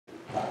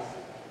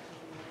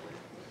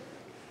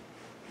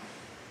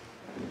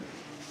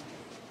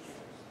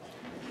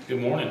Good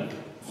morning.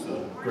 It's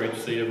great to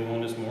see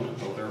everyone this morning.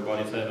 Hope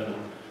everybody's having a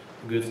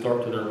good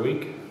start to their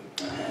week.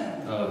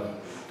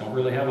 Don't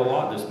really have a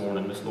lot this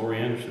morning. Miss Lori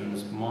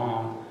Anderson's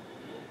mom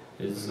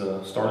is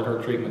started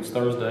her treatments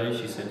Thursday.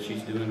 She said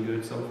she's doing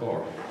good so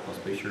far. Let's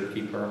be sure to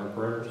keep her in our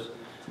prayers.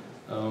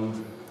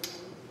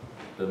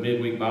 The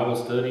midweek Bible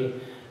study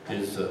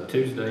is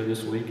Tuesday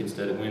this week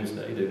instead of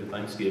Wednesday due to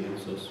Thanksgiving.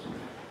 So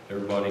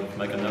everybody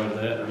make a note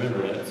of that.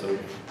 Remember that. So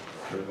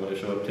everybody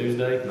show up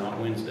Tuesday, not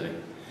Wednesday.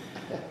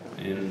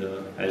 And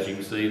as you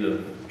can see,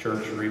 the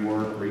church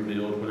rework,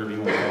 rebuild, whatever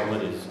you want to call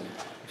it, is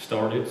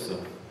started.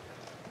 So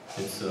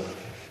it's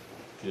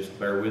just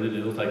bear with it.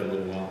 It'll take a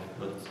little while,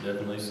 but it's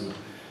definitely some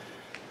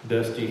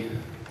dusty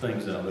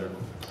things out there.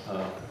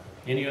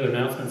 Any other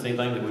announcements?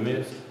 Anything that we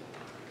missed?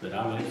 That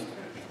I missed?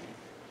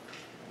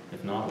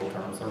 If not, we'll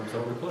turn the service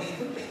over to Clay.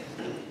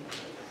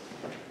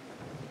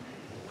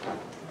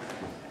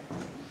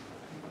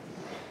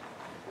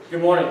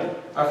 Good morning.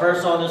 Our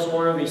first song this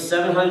morning will be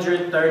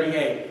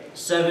 738.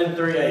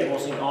 738. We'll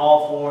sing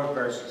all four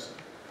verses.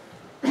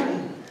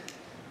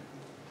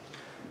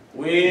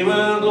 We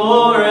will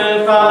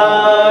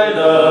glorify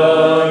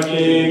the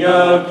King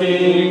of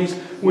Kings.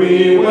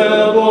 We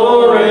will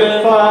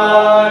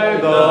glorify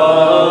the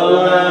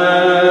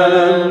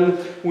Lamb.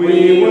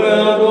 We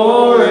will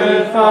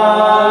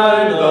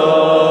glorify the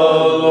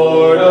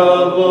Lord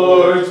of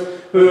Lords,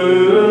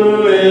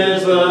 who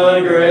is the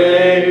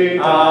great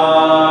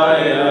I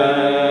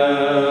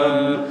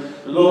am.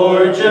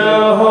 Lord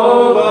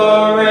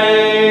Jehovah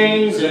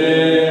reigns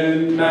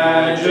in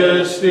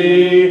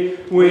majesty.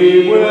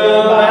 We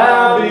will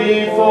bow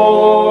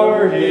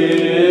before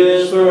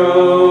his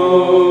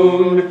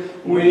throne.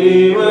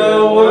 We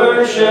will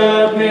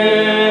worship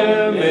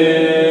him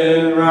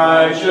in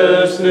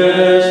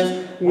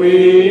righteousness.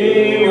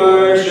 We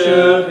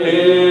worship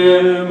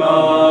him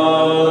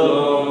alone.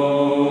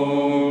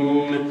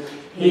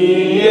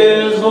 He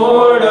is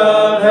Lord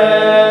of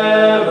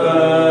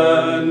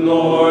heaven,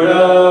 Lord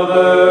of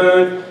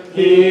earth.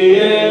 He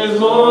is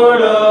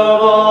Lord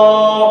of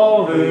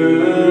all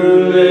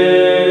who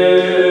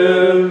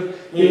live.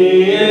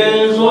 He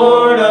is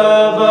Lord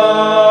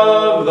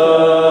above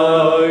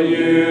the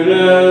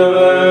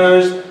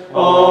universe.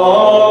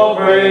 All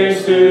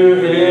praise to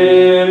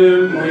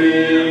him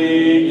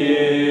we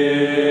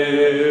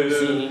give.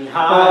 Sing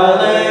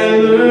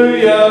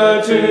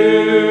hallelujah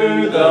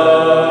to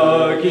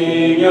the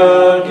King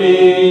of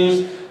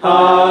Kings.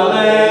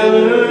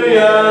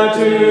 Hallelujah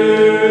to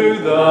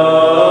the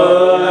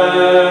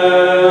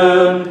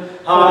Lamb.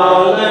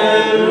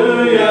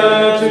 Hallelujah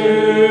to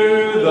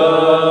the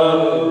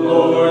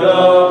Lord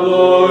of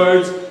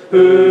Lords,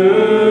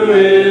 who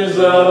is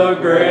the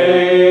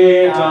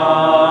great I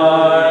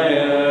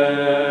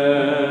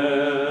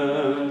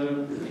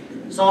am.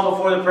 The song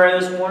before the prayer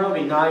this morning will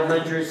be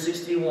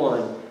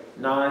 961.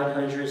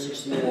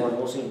 961.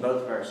 We'll sing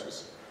both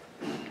verses.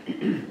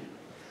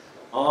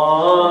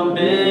 On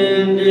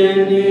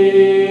bended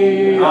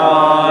knee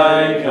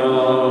I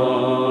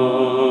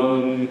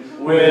come,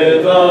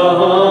 with a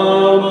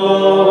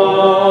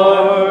humble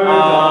heart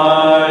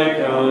I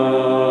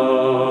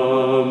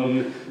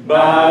come,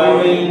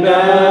 bowing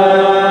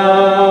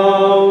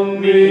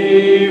down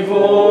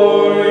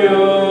before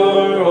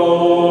your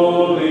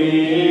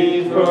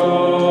holy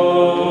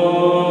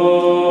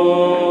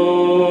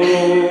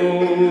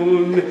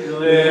throne,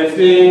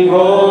 lifting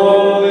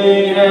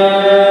holy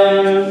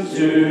hands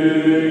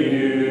to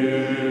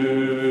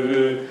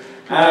you,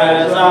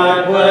 as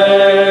I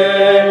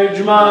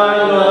pledge my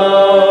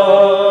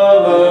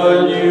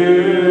love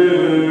anew.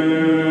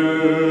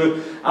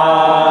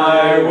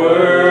 I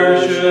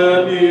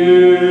worship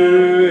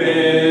you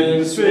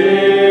in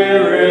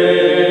spirit.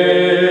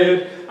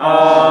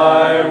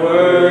 I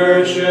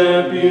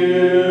worship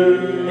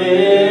you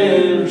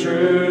in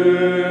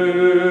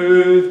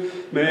truth.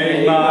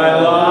 Make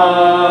my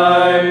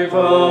life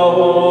a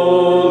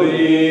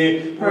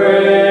holy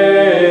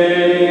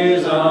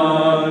praise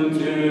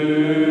unto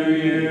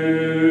you.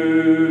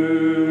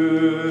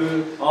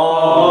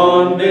 All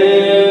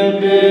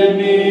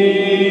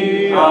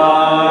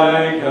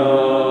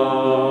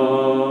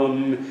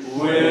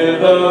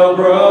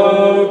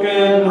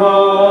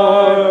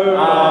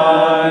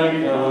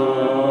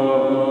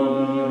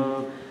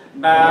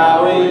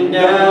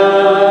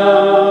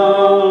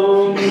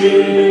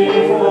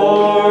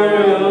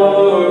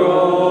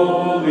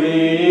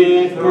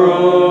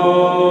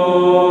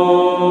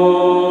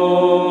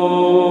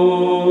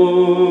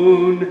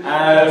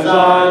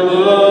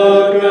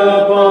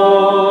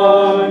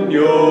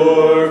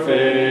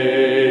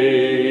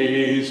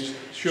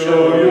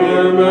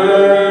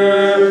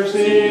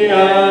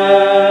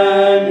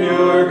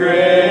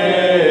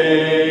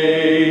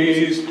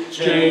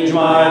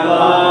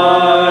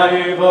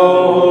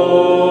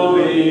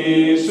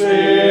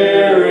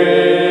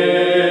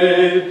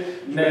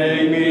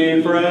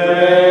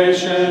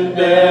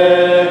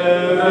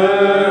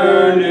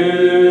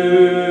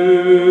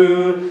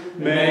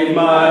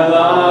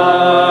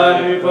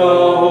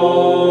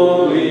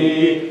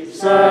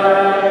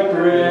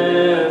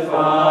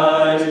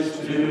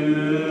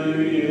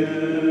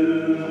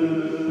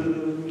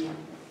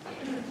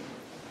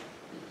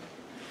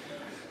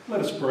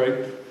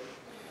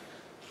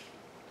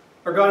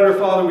Our God and our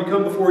Father, we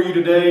come before you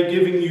today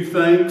giving you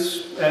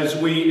thanks as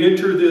we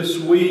enter this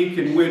week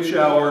in which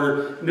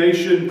our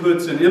nation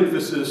puts an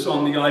emphasis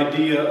on the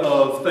idea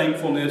of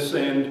thankfulness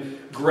and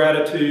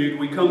gratitude.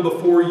 We come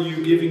before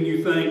you giving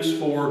you thanks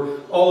for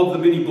all of the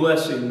many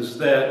blessings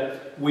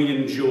that we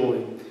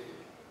enjoy.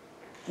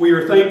 We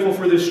are thankful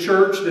for this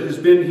church that has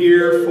been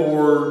here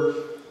for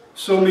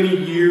so many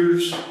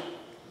years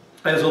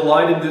as a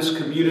light in this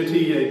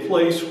community, a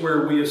place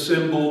where we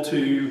assemble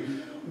to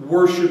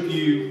worship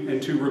you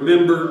and to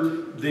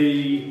remember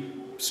the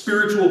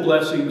spiritual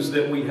blessings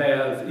that we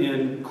have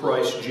in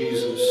Christ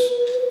Jesus.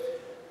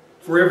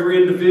 For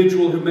every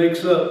individual who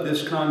makes up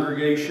this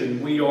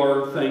congregation, we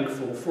are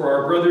thankful. For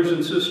our brothers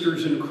and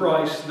sisters in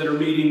Christ that are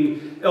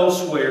meeting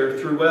elsewhere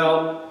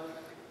throughout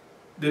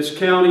this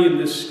county and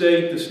this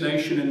state, this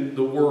nation and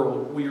the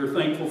world, we are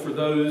thankful for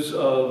those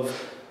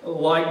of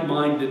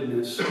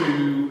like-mindedness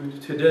who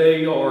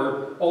today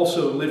are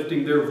also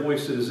lifting their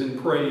voices in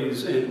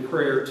praise and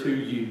prayer to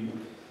you.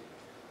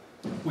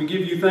 We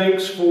give you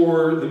thanks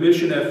for the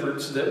mission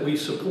efforts that we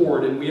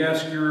support, and we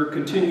ask your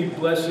continued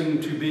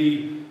blessing to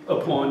be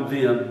upon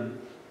them.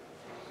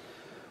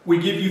 We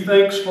give you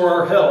thanks for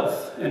our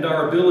health and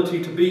our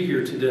ability to be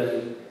here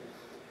today.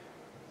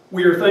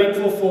 We are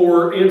thankful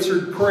for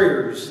answered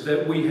prayers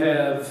that we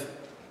have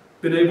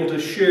been able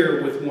to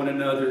share with one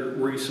another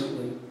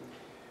recently.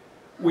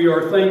 We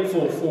are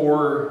thankful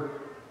for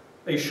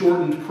a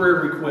shortened prayer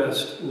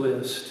request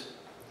list,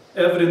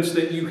 evidence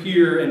that you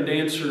hear and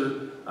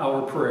answer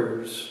our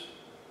prayers.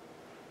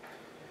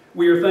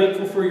 We are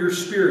thankful for your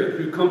Spirit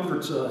who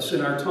comforts us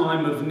in our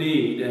time of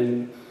need,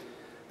 and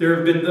there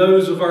have been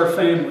those of our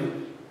family,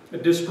 a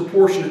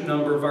disproportionate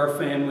number of our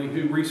family,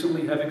 who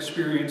recently have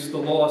experienced the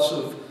loss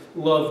of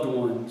loved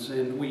ones,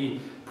 and we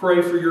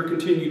pray for your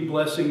continued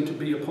blessing to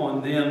be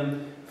upon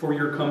them, for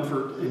your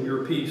comfort and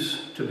your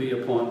peace to be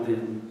upon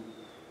them.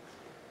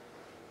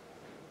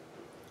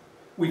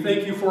 We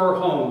thank you for our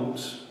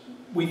homes.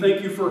 We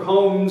thank you for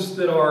homes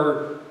that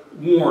are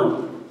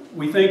warm.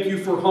 We thank you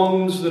for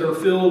homes that are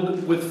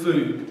filled with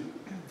food.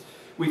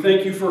 We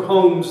thank you for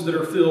homes that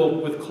are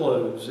filled with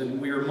clothes, and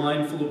we are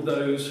mindful of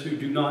those who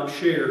do not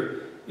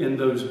share in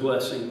those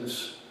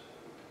blessings.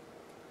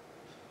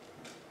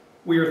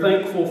 We are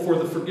thankful for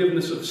the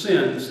forgiveness of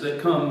sins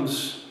that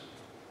comes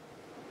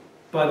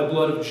by the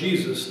blood of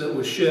Jesus that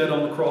was shed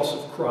on the cross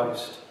of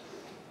Christ.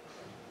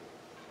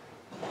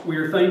 We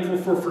are thankful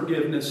for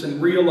forgiveness and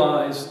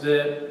realize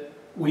that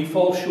we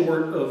fall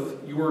short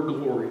of your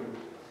glory.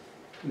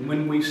 And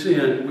when we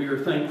sin, we are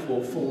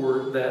thankful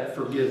for that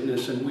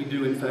forgiveness, and we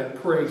do in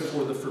fact pray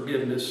for the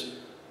forgiveness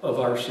of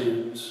our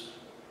sins.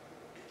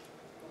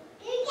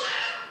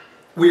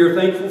 We are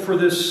thankful for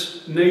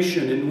this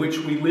nation in which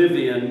we live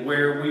in,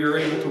 where we are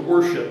able to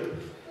worship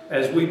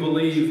as we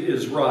believe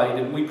is right.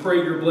 And we pray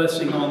your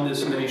blessing on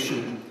this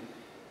nation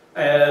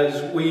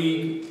as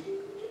we,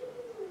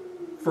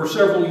 for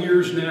several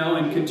years now,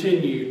 and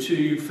continue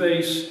to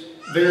face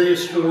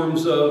various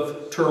forms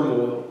of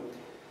turmoil,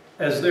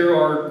 as there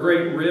are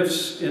great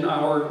rifts in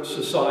our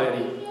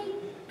society,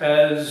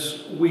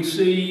 as we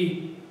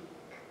see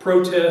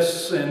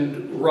protests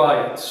and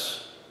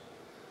riots,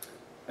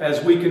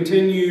 as we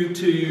continue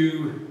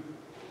to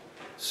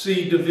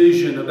see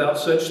division about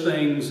such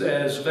things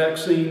as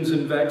vaccines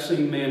and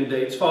vaccine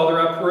mandates. Father,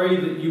 I pray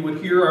that you would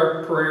hear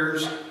our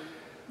prayers,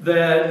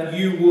 that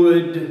you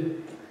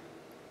would,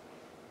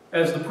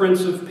 as the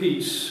Prince of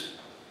Peace,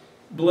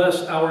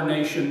 bless our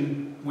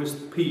nation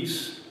with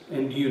peace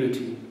and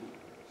unity.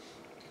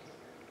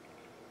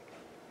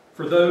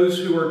 For those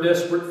who are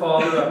desperate,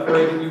 Father, I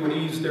pray that you would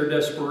ease their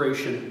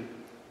desperation.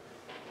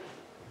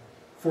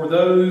 For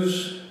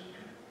those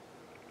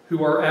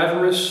who are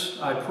avarice,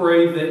 I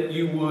pray that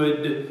you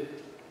would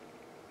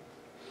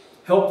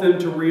help them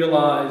to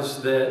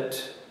realize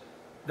that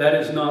that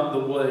is not the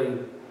way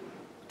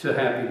to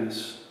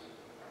happiness.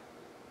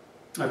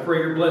 I pray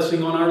your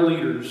blessing on our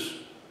leaders.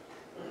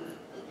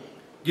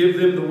 Give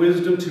them the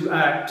wisdom to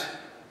act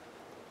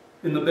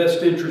in the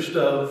best interest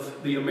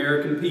of the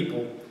American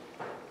people,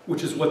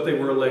 which is what they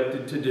were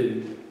elected to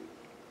do.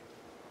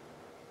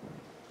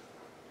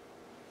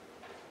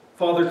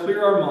 Father,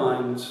 clear our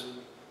minds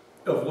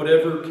of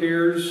whatever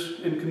cares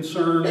and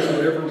concerns,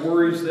 whatever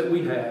worries that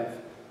we have,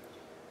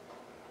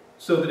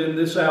 so that in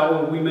this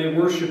hour we may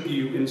worship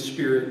you in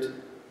spirit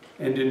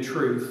and in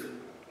truth,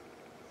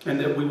 and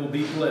that we will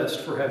be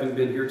blessed for having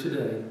been here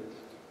today,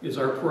 is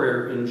our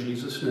prayer in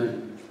Jesus'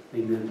 name.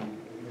 Amen.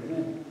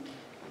 Amen.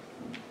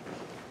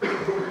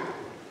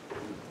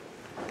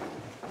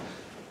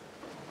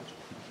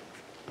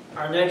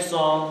 Our next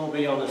song will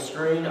be on the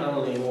screen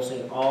only, and we'll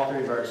sing all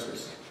three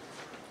verses.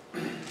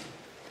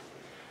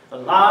 The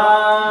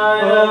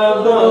light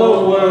of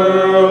the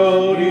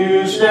world,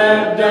 you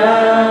step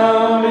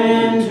down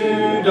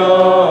into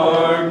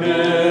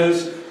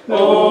darkness.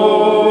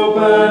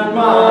 Open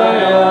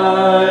my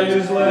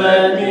eyes,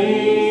 let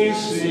me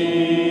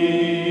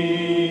see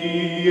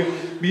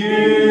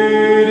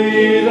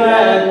beauty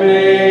that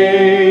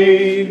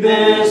made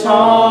this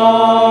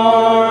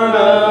heart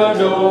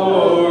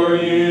adore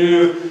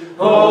you.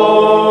 Oh,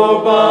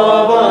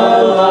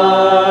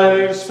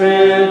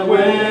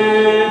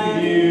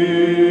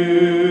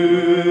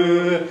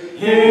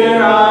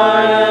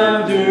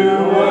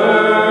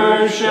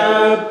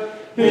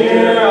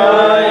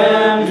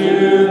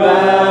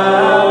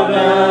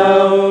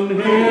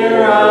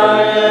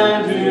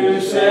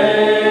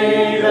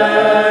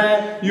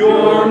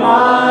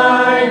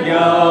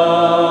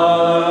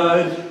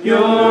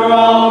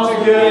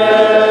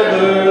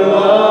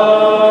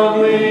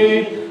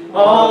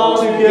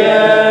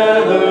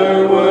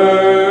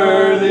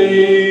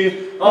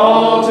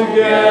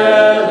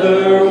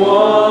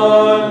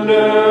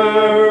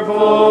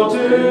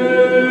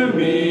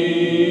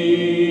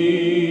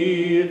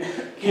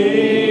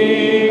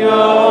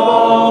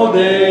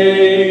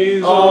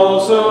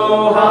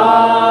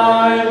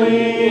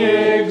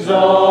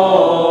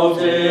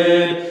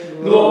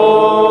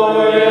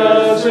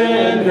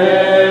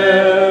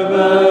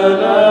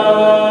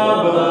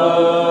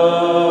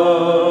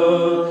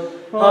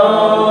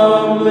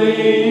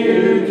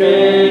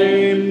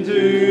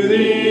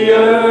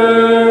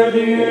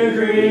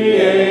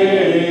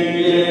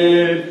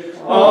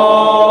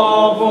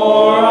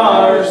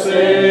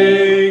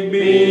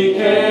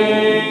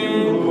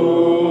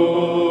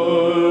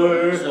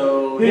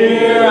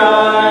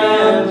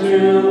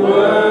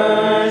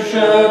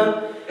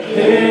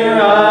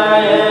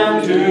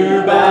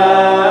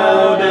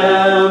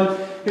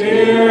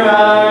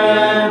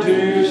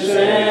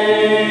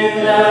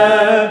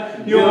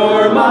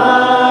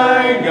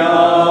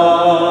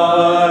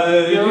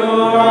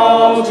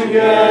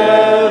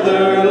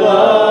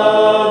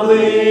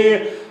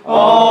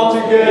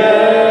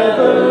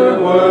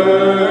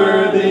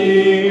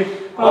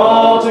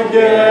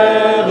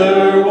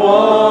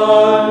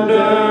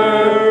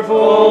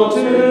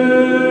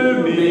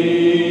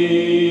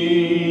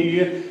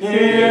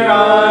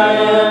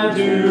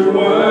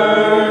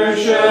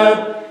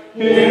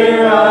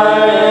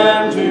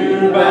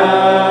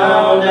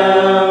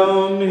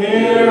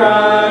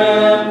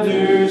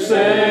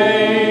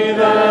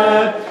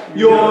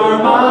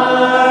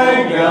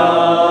 my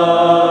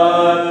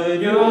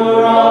God,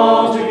 you're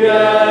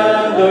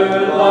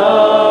altogether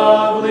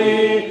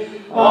lovely,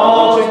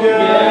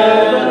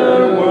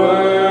 altogether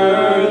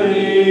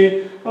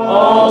worthy,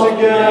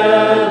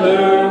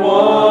 altogether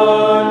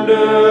wonderful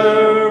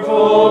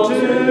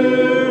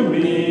to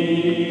me.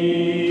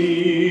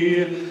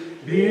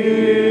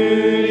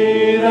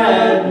 Beauty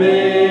that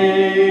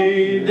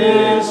made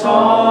this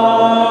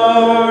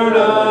heart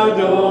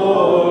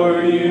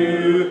adore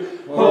you,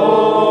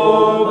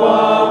 hope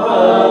of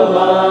a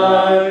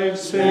life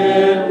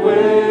spent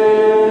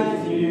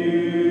with you.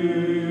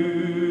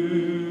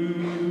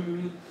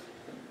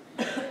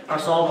 Our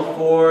song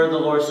before the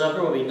Lord's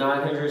Supper will be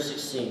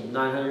 916.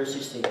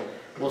 916.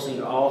 We'll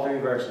sing all three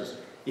verses.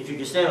 If you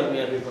can stand with me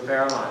as we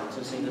prepare our minds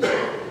to sing this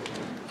song.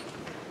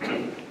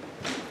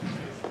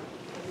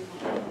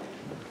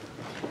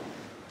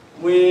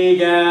 We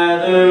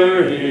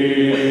gather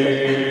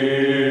here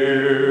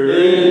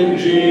in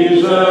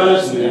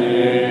Jesus'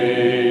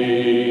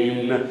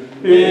 name.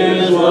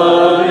 His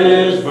love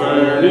is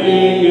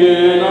burning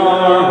in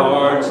our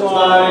hearts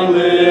like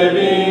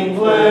living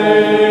flame.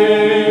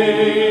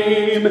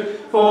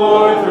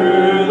 For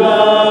through the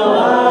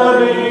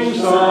loving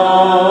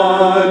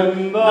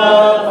Son,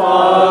 the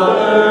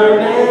Father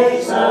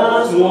makes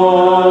us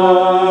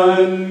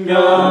one.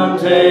 Come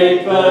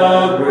take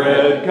the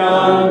bread,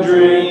 come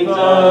drink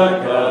the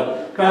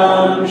cup,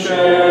 come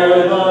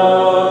share the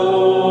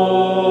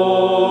Lord.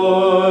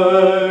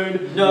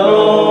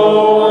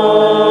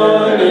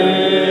 No one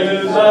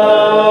is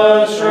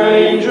a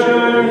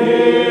stranger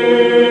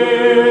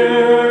here.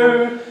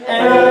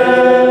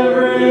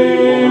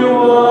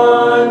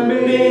 Everyone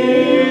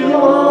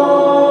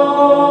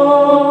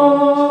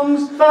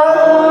belongs,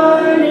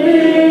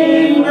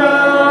 finding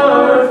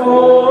our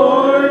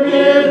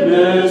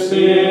forgiveness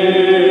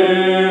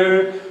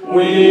here.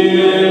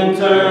 We in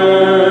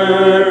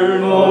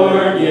turn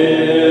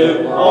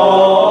forgive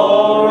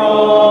all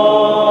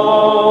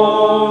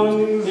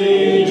wrongs.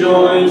 He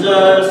joins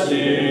us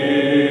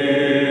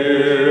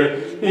here.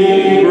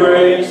 He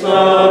breaks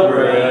the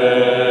bread.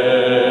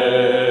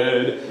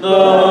 The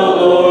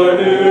Lord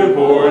who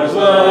pours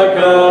the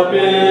cup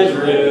is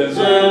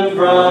risen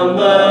from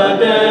the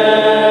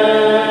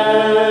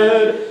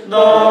dead. The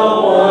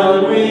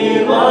one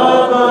we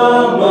love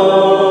the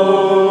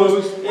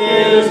most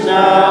is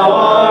now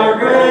our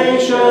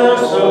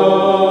gracious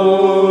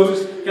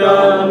host.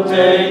 Come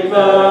take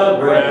the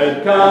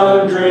bread,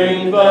 come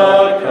drink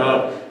the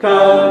cup,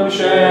 come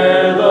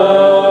share the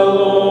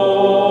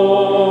Lord.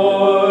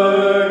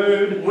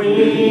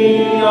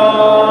 We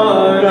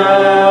are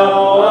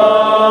now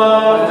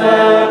a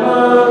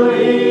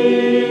family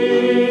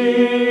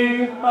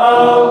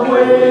of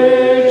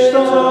which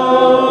the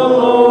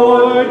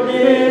Lord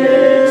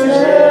is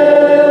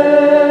head.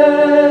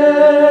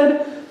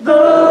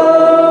 The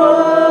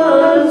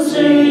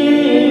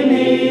unseen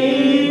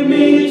He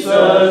meets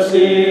us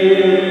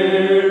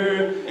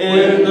here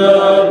in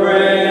the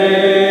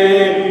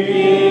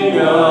breaking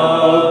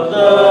of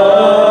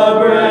the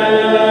bread.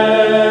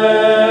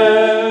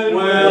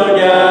 We'll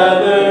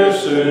gather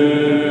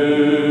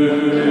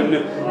soon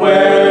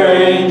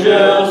where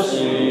angels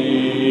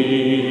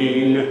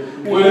sing.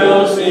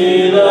 We'll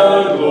see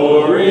the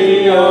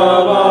glory of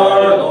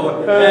our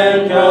Lord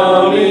and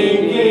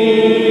coming King.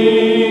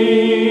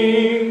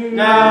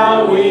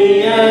 Now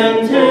we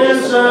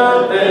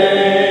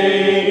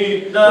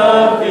anticipate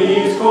the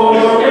feast for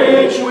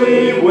which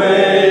we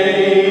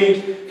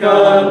wait.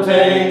 Come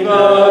take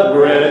the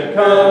bread,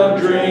 come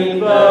drink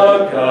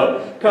the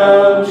cup,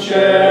 come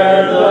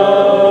share the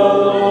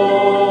Lord.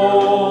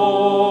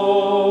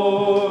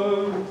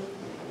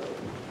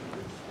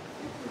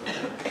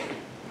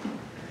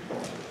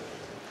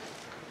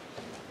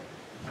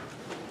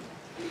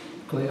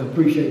 Clay, I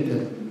appreciate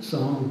that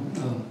song.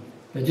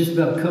 It just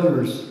about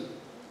covers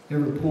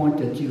every point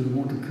that you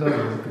want to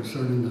cover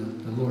concerning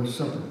the Lord's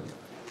Supper.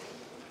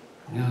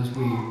 Now, as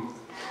we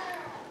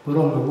put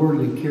all our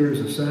worldly cares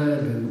aside,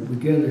 and we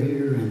gather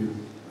here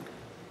and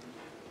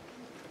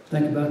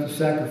think about the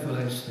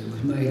sacrifice that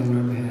was made on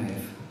our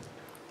behalf.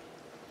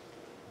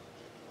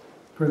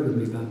 Pray with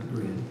me about the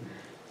bread.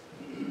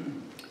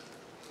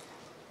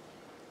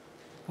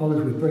 Father,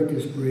 as we break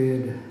this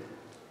bread,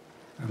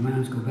 our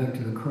minds go back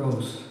to the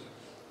cross,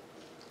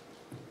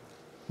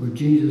 where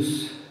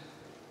Jesus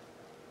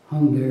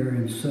hung there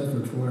and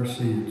suffered for our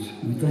sins.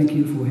 We thank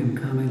you for him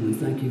coming. We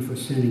thank you for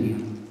sending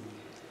him.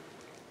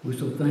 We're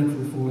so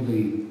thankful for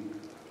the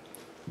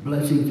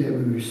blessings that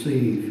we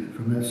receive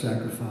from that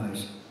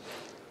sacrifice.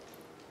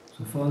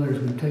 So, Father, as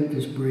we take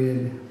this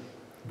bread,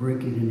 break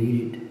it and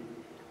eat it,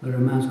 let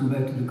our minds go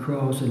back to the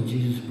cross and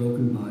Jesus'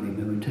 broken body.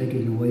 May we take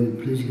it in a way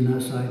that pleases in thy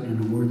sight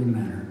and in a worthy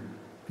manner.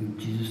 In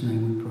Jesus'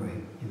 name we pray.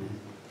 Amen.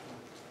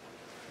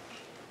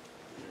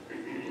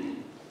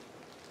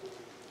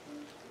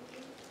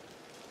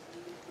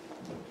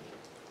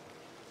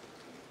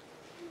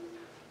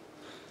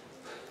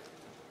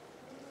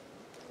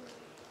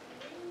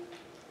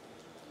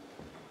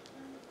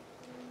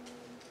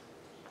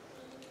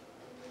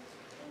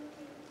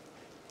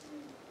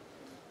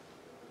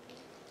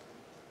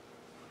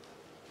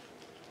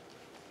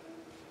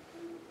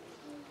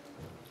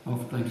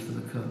 offer thanks for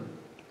the cup.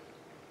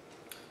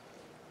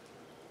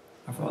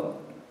 Our Father.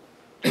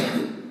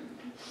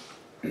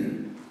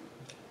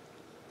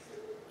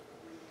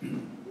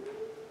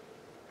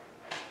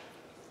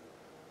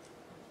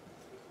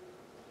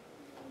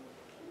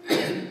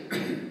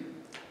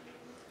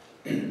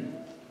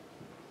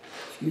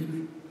 Excuse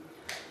me.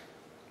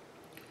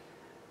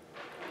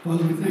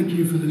 Father, we thank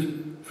you for this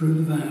fruit of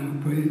the vine.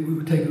 We pray that we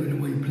will take it in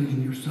a way pleasing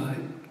in your sight.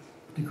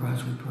 Through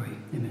Christ we pray.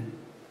 Amen.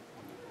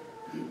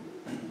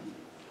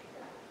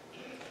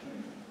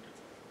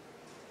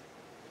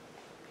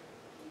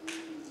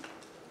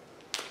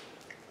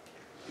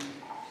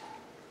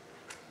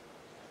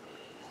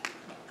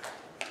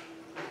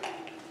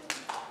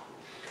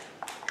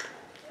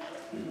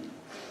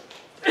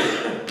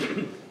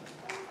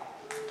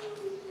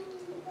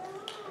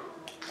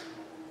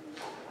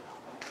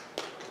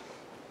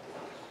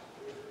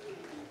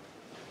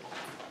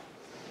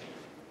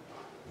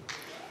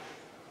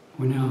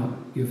 We now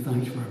give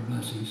thanks for our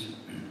blessings.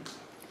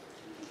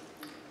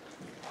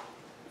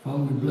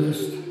 Father, we're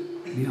blessed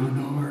beyond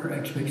all our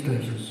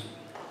expectations.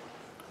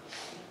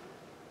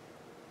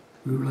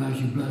 We realize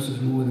you bless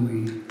us more than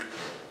we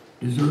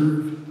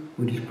deserve.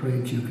 We just pray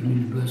that you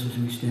continue to bless us as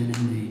we stand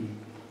in need.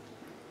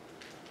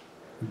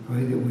 We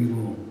pray that we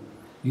will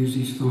use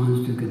these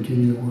funds to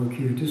continue to work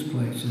here at this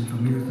place and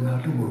from here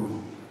throughout the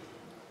world.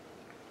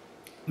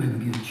 May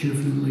we give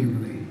cheerfully and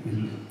liberally.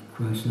 In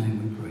Christ's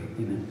name we pray.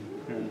 Amen.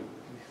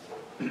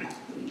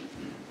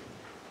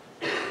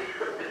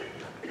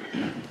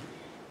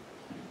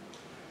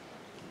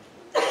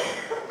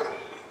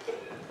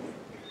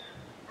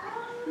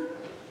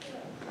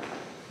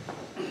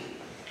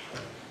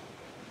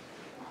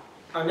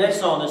 Our next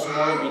song this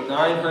morning will be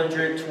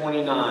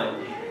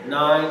 929.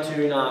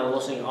 929.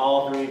 We'll sing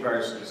all three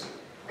verses.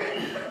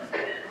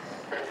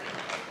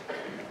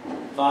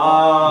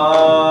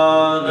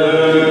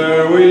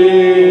 Father,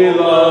 we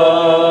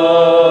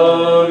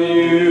love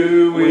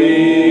you,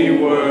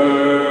 we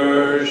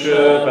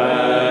worship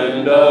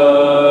and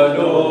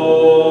adore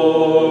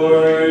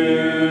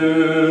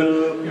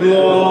you.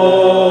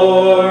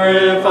 Glorify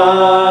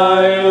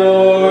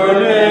your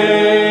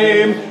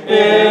name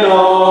in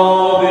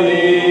all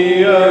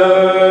the earth,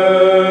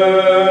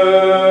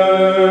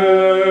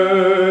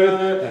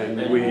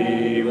 and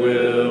we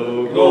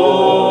will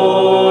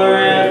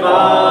glorify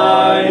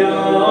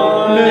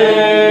your name.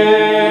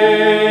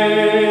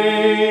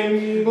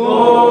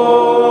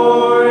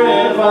 Glorify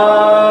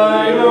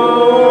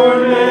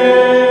your name.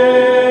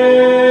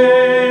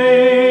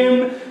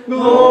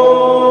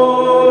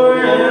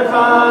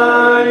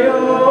 Glorify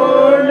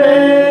your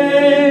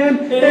name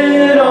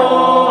in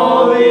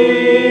all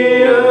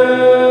the earth.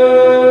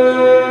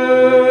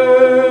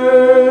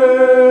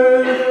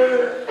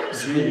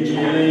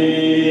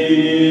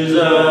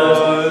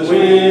 Jesus,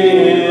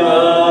 we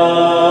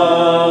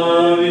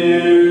love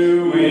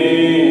you,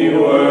 we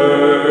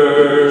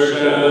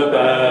worship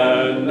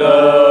and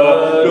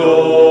adore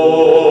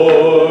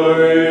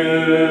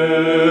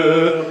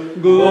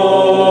you.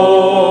 Glorify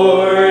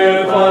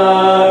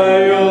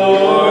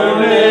your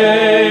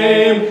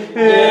name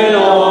in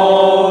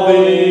all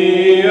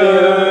the earth.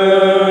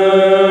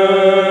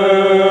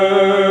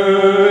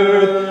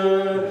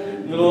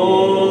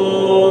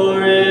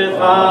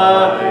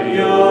 Glorify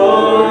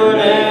your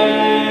name.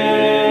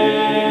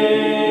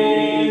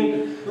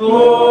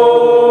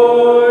 Glorify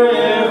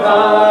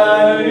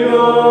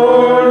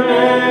your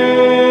name.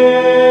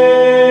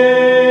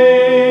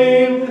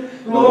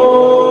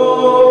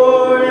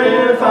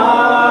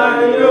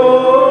 Glorify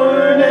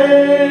your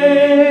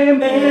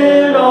name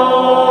in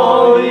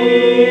all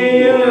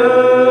the earth.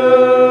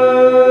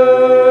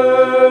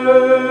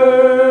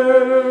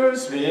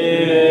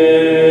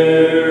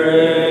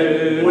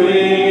 Spirit,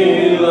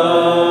 we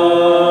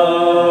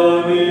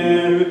love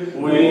you,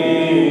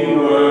 we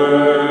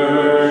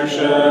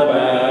worship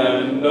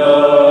and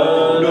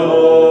adore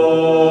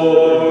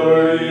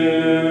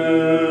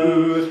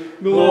you.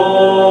 Glorify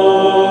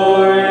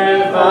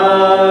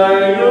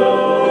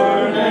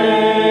your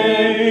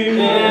name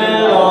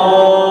in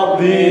all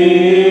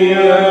the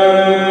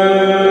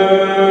earth,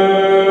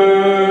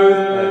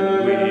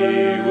 and we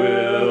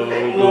will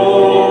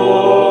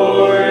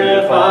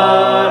glorify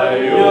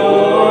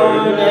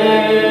your name.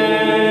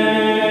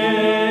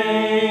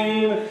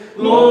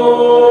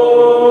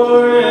 Glorify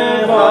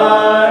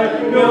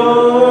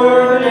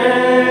your name.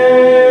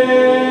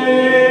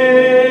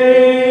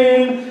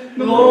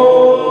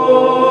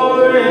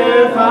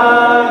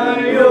 Glorify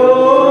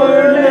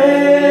your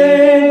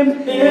name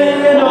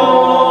in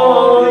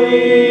all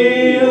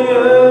the earth.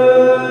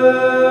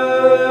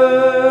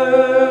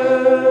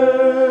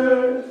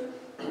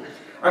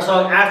 Our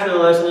song after the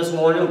lesson this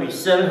morning will be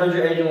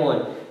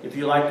 781. If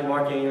you like to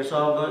mark in your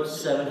songbook,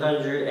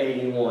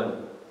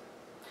 781.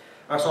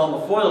 Our song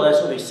before the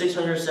lesson will be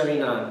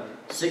 679.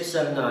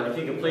 679. If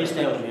you could please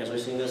stand with me as we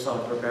sing this song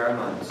to prepare our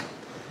minds.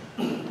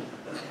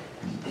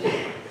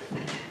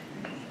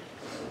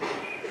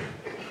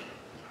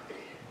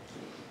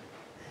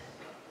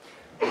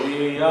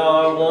 We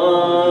are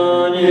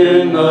one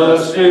in the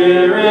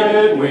Spirit.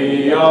 Spirit,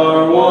 we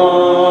are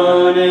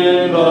one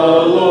in the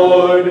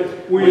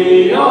Lord.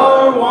 We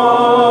are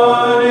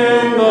one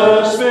in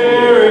the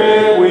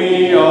Spirit,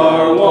 we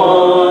are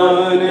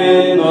one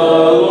in the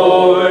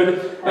Lord.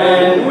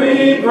 And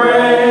we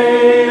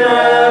pray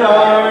that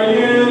our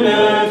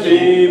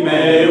unity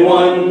may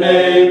one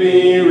day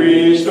be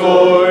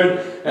restored,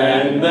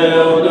 and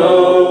they'll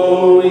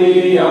know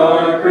we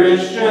are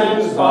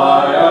Christians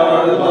by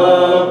our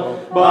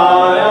love,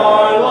 by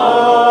our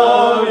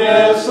love.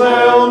 Yes,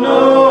 they'll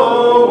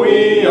know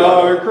we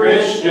are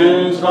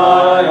Christians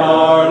by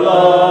our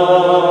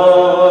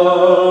love.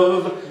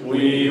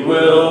 We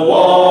will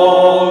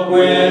walk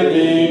with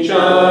each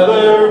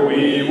other,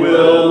 we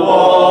will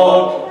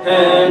walk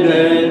hand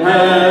in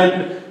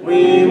hand.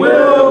 We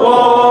will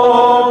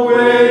walk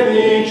with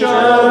each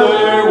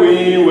other,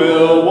 we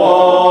will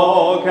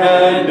walk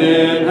hand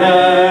in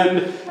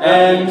hand,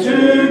 and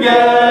together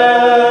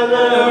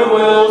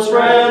we'll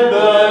spread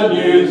the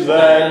news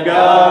that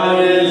God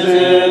is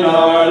in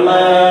our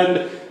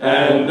land,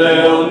 and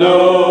they'll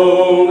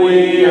know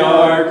we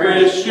are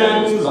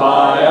Christians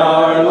by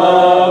our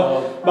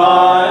love,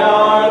 by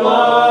our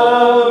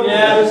love.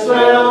 Yes,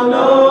 they'll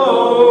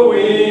know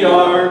we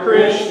are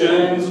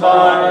Christians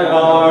by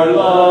our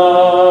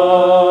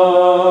love.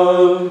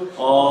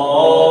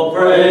 All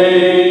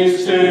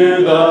praise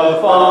to the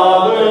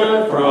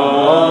Father,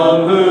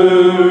 from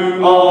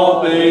whom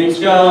all things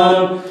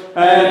come,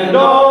 and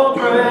all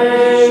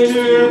praise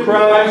to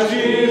Christ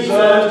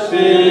Jesus,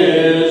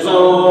 his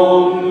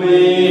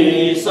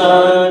only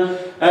Son,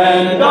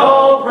 and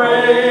all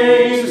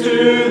praise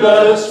to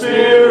the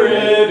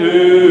Spirit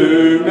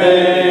who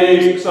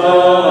makes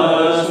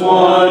us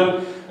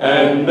one,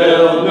 and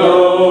they'll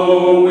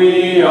know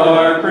we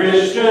are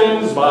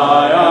Christians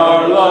by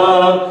our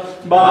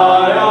love,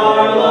 by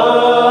our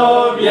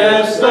love.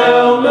 Yes,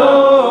 they'll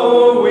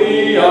know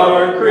we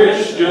are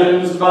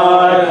Christians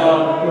by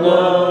our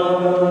love.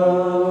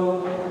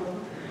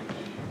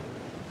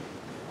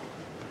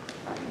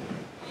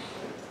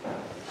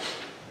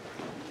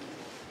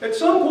 At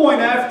some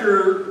point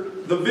after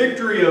the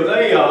victory of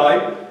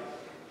Ai,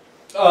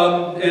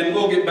 and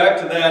we'll get back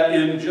to that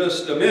in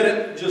just a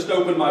minute, just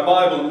opened my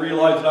Bible and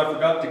realized I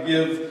forgot to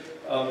give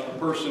the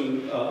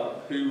person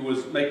who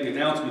was making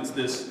announcements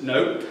this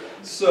note.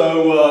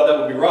 So that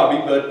would be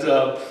Robbie. But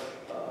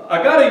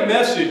I got a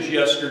message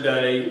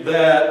yesterday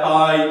that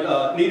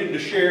I needed to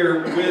share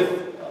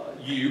with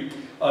you.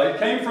 It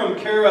came from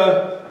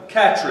Kara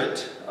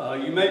Catrett.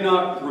 You may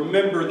not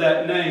remember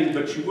that name,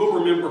 but you will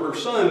remember her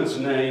son's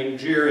name,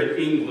 Jared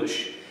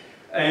English.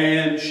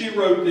 And she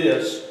wrote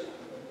this.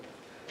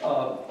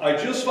 I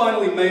just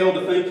finally mailed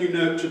a thank you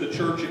note to the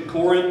church at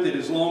Corinth. It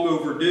is long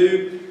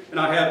overdue, and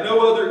I have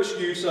no other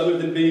excuse other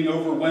than being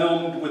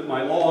overwhelmed with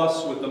my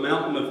loss, with the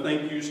mountain of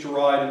thank yous to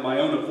ride, and my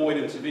own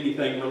avoidance of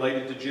anything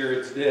related to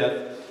Jared's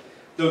death.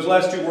 Those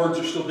last two words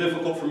are still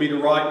difficult for me to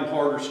write and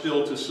harder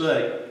still to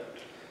say.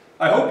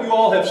 I hope you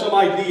all have some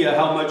idea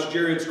how much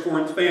Jared's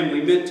Corinth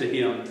family meant to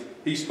him.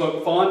 He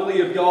spoke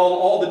fondly of y'all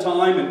all the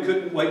time and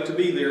couldn't wait to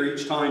be there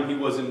each time he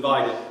was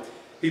invited.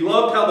 He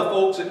loved how the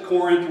folks at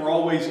Corinth were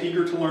always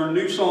eager to learn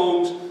new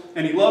songs,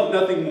 and he loved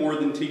nothing more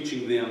than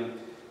teaching them.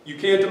 You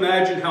can't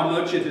imagine how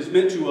much it has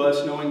meant to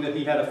us knowing that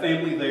he had a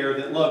family there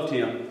that loved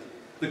him.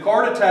 The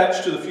card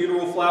attached to the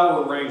funeral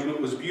flower arrangement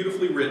was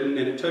beautifully written,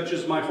 and it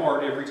touches my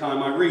heart every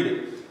time I read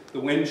it. The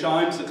wind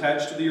chimes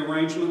attached to the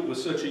arrangement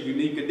was such a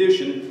unique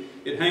addition.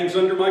 It hangs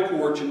under my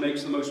porch and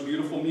makes the most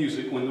beautiful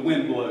music when the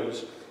wind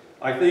blows.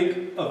 I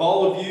think of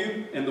all of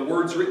you and the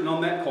words written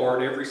on that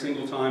card every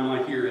single time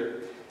I hear it.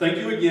 Thank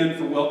you again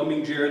for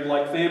welcoming Jared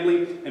like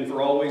family and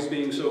for always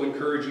being so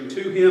encouraging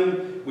to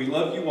him. We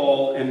love you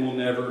all and will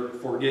never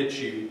forget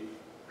you.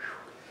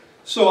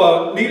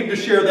 So I needed to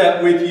share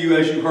that with you.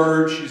 As you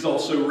heard, she's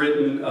also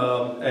written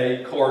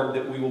a card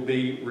that we will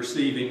be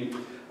receiving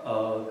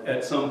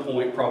at some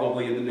point,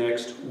 probably in the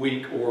next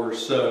week or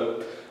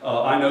so.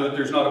 I know that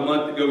there's not a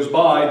month that goes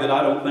by that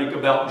I don't think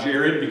about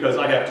Jared because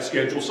I have to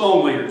schedule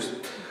song leaders.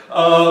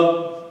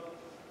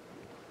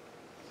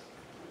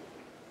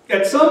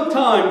 At some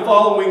time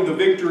following the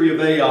victory of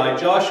Ai,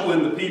 Joshua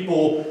and the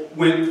people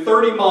went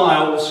 30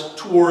 miles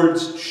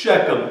towards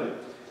Shechem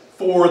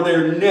for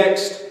their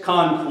next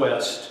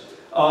conquest.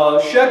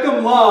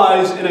 Shechem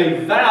lies in a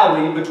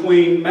valley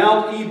between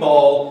Mount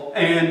Ebal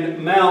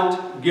and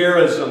Mount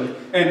Gerizim.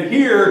 And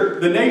here,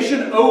 the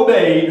nation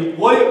obeyed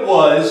what it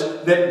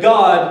was that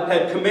God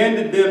had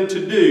commanded them to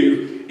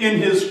do in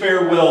his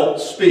farewell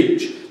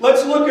speech.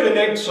 Let's look at an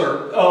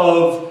excerpt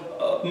of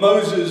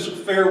Moses'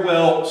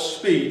 farewell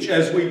speech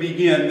as we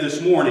begin this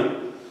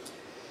morning.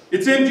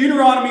 It's in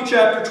Deuteronomy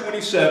chapter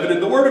 27,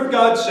 and the Word of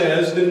God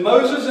says, Then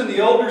Moses and the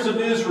elders of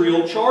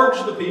Israel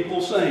charged the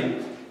people,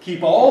 saying,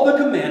 Keep all the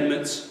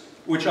commandments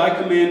which I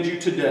command you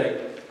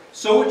today.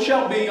 So it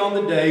shall be on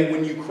the day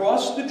when you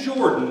cross the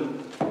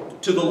Jordan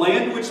to the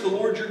land which the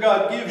Lord your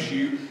God gives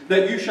you,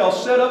 that you shall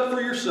set up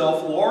for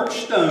yourself large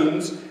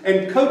stones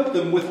and coat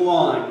them with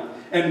lime,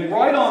 and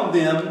write on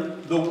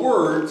them the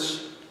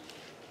words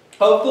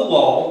of the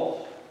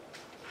law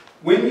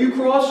when you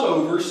cross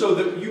over, so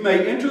that you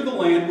may enter the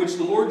land which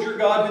the Lord your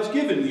God has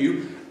given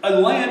you, a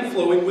land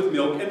flowing with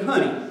milk and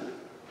honey,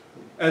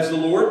 as the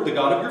Lord, the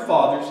God of your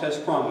fathers, has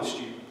promised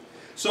you.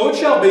 So it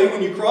shall be,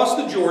 when you cross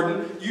the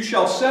Jordan, you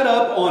shall set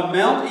up on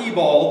Mount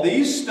Ebal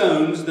these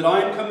stones that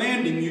I am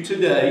commanding you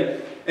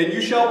today, and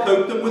you shall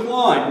coat them with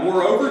lime.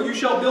 Moreover, you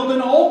shall build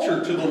an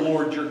altar to the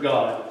Lord your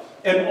God,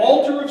 an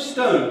altar of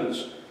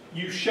stones.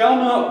 You shall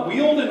not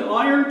wield an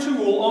iron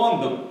tool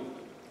on them.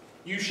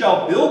 You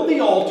shall build the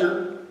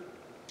altar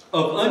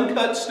of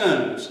uncut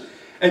stones,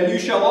 and you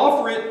shall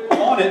offer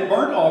on it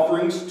burnt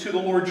offerings to the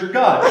Lord your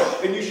God.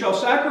 And you shall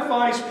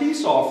sacrifice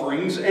peace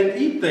offerings and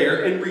eat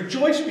there and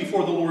rejoice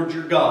before the Lord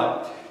your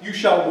God. You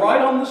shall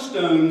write on the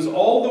stones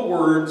all the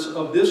words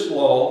of this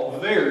law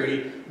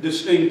very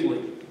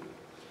distinctly.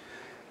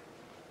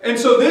 And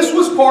so this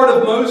was part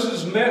of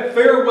Moses'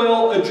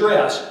 farewell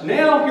address.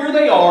 Now here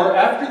they are,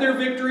 after their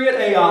victory at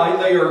Ai,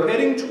 they are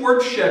heading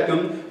towards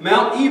Shechem.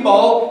 Mount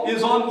Ebal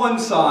is on one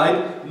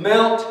side,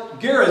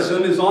 Mount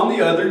Gerizim is on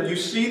the other. You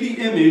see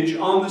the image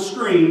on the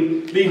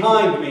screen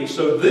behind me.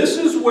 So this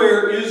is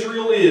where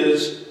Israel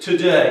is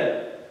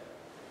today.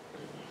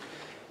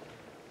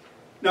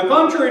 Now,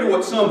 contrary to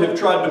what some have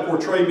tried to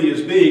portray me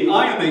as being,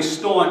 I am a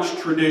staunch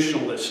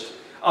traditionalist.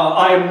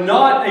 I am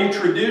not a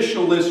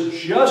traditionalist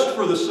just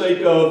for the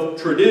sake of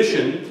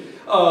tradition,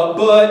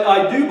 but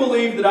I do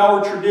believe that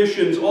our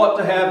traditions ought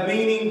to have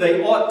meaning,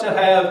 they ought to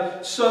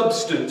have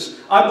substance.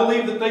 I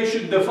believe that they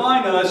should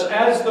define us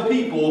as the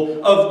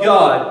people of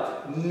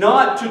God,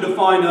 not to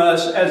define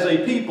us as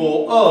a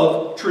people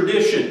of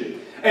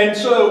tradition. And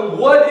so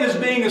what is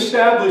being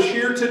established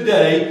here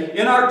today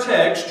in our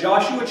text,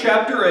 Joshua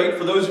chapter 8,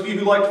 for those of you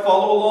who like to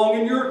follow along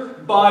in your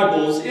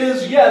Bibles,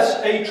 is,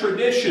 yes, a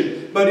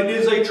tradition, but it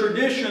is a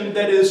tradition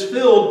that is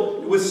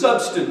filled with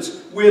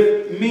substance,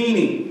 with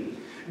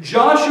meaning.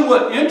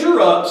 Joshua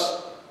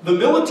interrupts the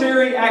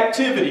military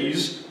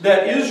activities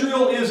that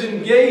Israel is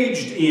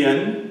engaged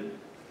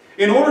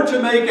in order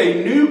to make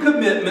a new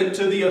commitment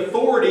to the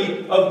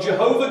authority of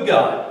Jehovah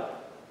God,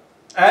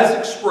 as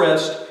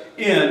expressed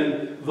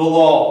in the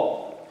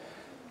law.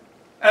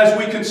 As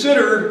we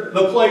consider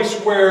the place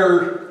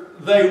where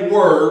they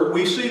were,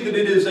 we see that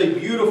it is a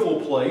beautiful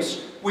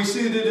place. We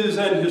see that it is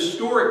an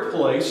historic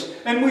place.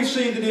 And we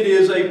see that it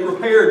is a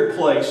prepared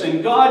place.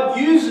 And God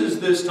uses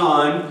this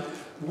time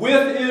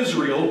with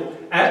Israel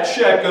at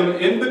Shechem,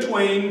 in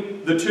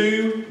between the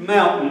two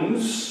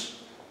mountains,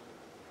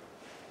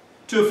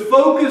 to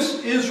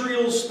focus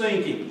Israel's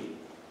thinking,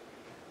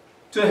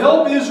 to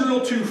help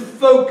Israel to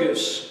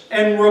focus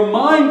and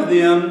remind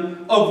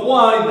them of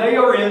why they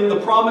are in the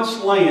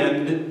promised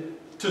land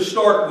to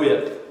start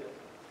with.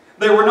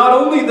 They were not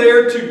only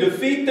there to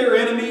defeat their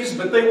enemies,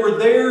 but they were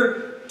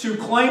there to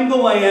claim the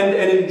land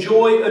and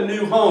enjoy a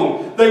new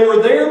home. They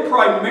were there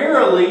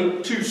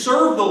primarily to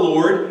serve the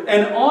Lord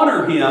and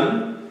honor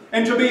Him,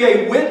 and to be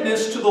a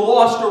witness to the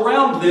lost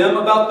around them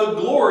about the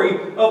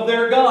glory of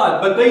their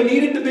God. But they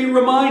needed to be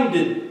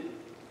reminded,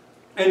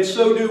 and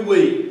so do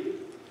we.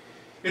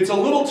 It's a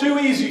little too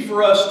easy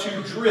for us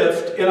to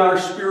drift in our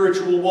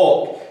spiritual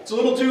walk. It's a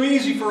little too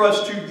easy for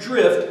us to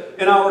drift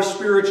in our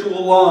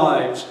spiritual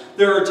lives.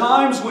 There are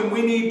times when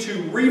we need to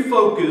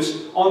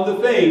refocus on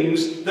the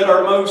things that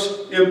are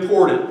most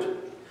important.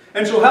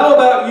 And so how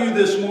about you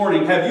this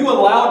morning? Have you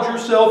allowed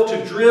yourself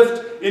to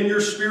drift in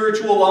your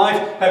spiritual life?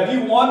 Have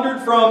you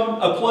wandered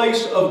from a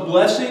place of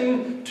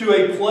blessing to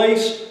a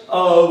place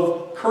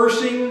of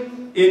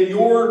cursing in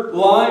your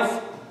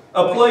life?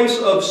 A place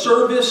of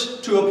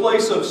service to a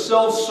place of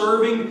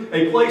self-serving,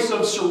 a place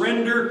of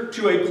surrender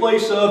to a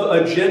place of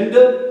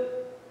agenda?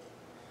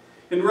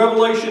 In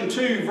Revelation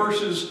 2,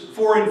 verses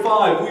 4 and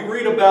 5, we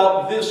read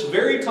about this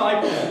very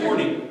type of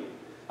warning.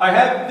 I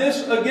have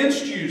this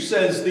against you,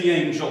 says the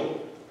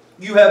angel.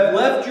 You have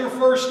left your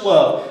first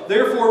love.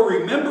 Therefore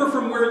remember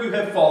from where you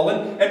have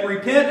fallen, and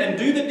repent and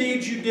do the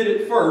deeds you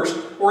did at first,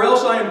 or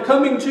else I am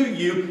coming to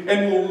you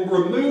and will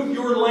remove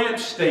your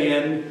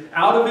lampstand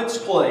out of its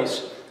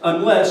place,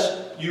 unless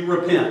you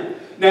repent.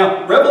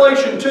 Now,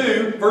 Revelation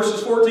 2,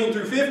 verses 14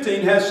 through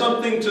 15 has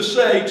something to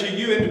say to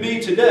you and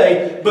me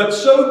today, but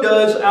so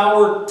does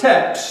our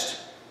text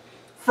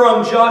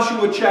from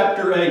Joshua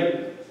chapter 8.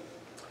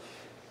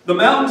 The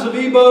mountains of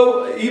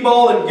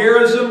Ebal and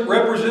Gerizim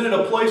represented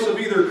a place of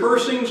either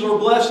cursings or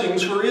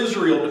blessings for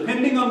Israel,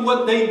 depending on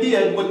what they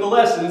did with the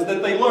lessons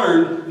that they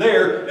learned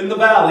there in the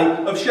valley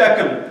of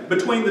Shechem,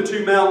 between the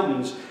two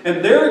mountains.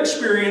 And their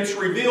experience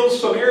reveals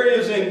some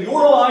areas in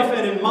your life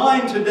and in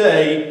mine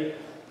today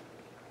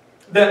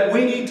that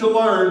we need to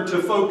learn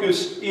to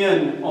focus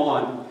in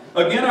on.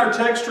 Again, our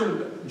text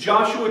from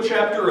Joshua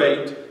chapter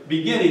 8,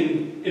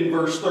 beginning in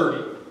verse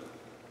 30.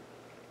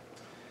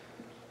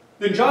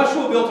 Then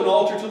Joshua built an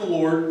altar to the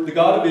Lord, the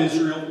God of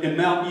Israel, in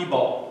Mount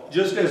Ebal,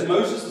 just as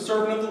Moses, the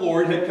servant of the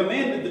Lord, had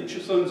commanded the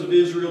sons of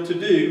Israel to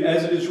do,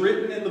 as it is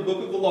written in the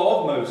book of the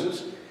law of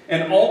Moses,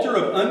 an altar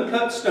of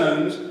uncut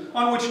stones,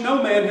 on which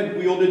no man had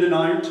wielded an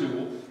iron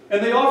tool.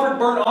 And they offered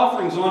burnt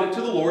offerings on it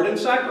to the Lord, and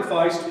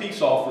sacrificed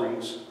peace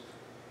offerings.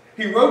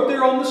 He wrote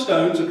there on the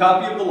stones a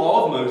copy of the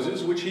law of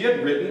Moses, which he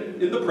had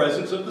written in the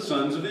presence of the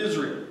sons of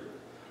Israel.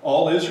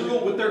 All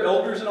Israel, with their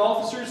elders and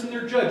officers and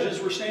their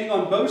judges, were standing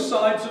on both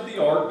sides of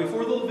the ark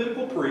before the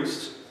Levitical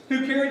priests,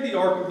 who carried the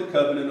ark of the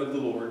covenant of the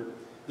Lord,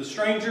 the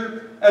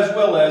stranger as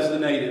well as the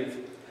native.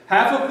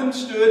 Half of them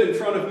stood in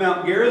front of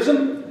Mount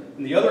Gerizim,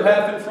 and the other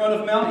half in front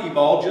of Mount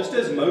Ebal, just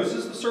as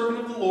Moses, the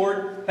servant of the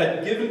Lord,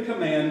 had given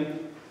command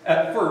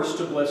at first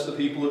to bless the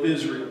people of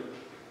Israel.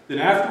 Then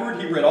afterward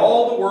he read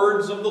all the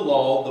words of the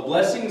law, the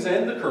blessings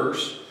and the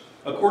curse,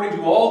 according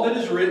to all that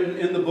is written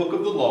in the book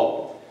of the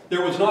law.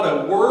 There was not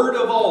a word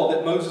of all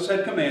that Moses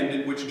had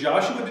commanded which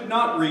Joshua did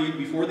not read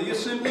before the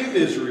assembly of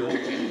Israel,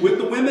 with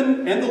the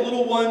women and the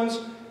little ones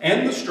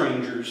and the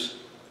strangers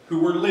who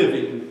were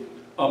living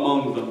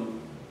among them.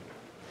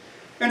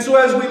 And so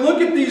as we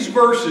look at these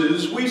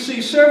verses, we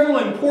see several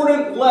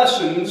important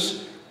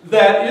lessons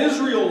that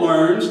Israel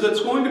learns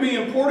that's going to be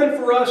important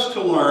for us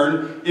to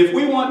learn if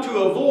we want to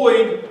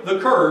avoid the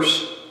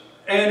curse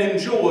and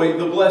enjoy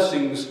the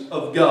blessings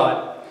of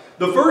God.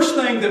 The first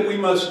thing that we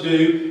must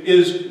do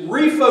is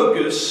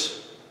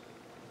refocus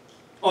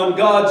on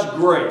God's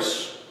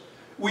grace.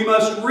 We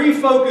must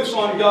refocus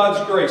on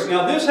God's grace.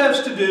 Now this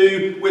has to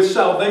do with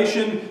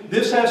salvation.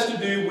 This has to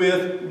do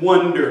with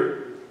wonder.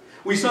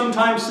 We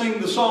sometimes sing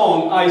the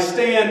song, "I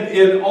stand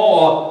in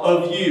awe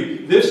of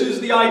you." This is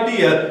the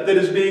idea that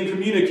is being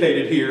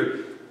communicated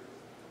here.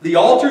 The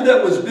altar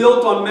that was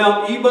built on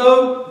Mount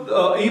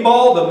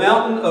Ebal, the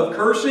mountain of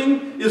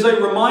cursing, is a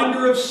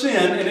reminder of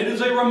sin, and it is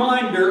a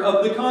reminder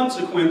of the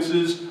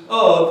consequences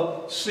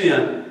of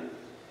sin.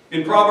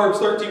 In Proverbs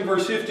 13,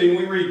 verse 15,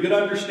 we read, "Good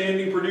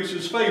understanding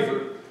produces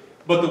favor,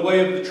 but the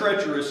way of the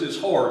treacherous is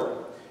hard."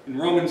 In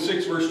Romans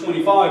 6, verse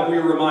 25, we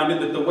are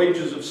reminded that the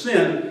wages of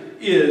sin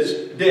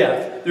is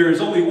death. There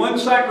is only one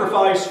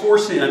sacrifice for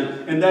sin,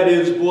 and that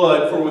is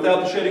blood. For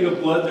without the shedding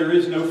of blood, there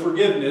is no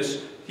forgiveness.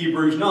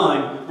 Hebrews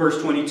 9,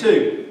 verse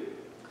 22.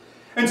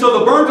 And so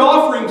the burnt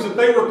offerings that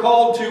they were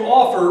called to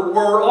offer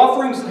were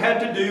offerings that had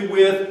to do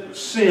with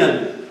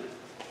sin.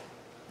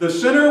 The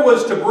sinner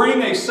was to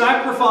bring a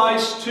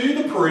sacrifice to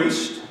the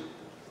priest.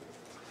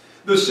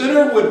 The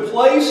sinner would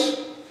place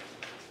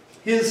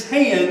his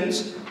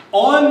hands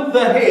on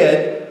the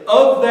head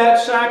of that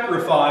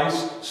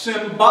sacrifice,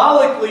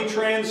 symbolically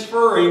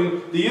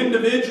transferring the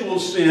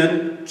individual's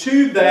sin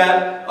to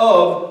that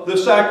of the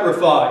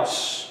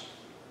sacrifice.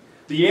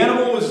 The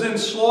animal was then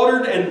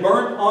slaughtered and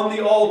burnt on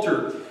the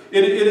altar.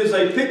 It is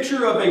a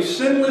picture of a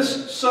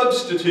sinless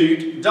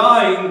substitute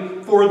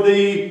dying for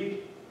the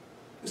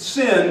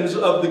sins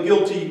of the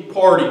guilty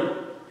party.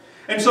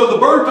 And so the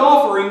burnt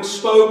offering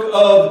spoke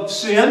of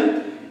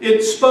sin,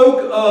 it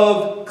spoke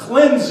of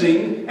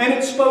cleansing, and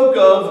it spoke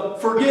of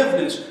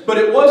forgiveness. But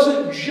it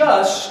wasn't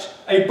just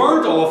a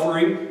burnt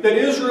offering that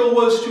Israel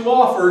was to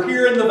offer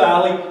here in the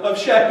valley of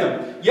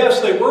Shechem. Yes,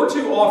 they were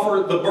to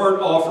offer the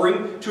burnt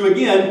offering to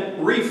again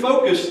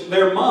refocus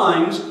their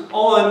minds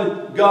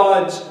on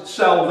God's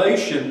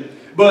salvation.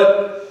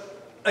 But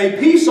a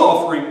peace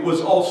offering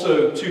was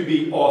also to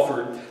be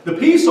offered. The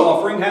peace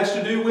offering has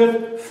to do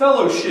with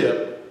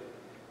fellowship.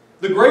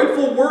 The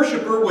grateful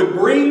worshiper would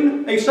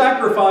bring a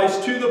sacrifice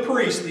to the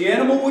priest. The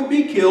animal would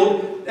be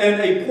killed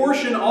and a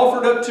portion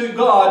offered up to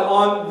God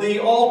on the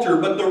altar,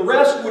 but the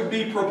rest would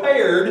be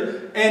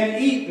prepared and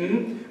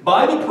eaten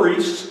by the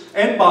priests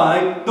and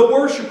by the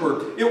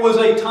worshiper. It was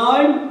a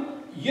time,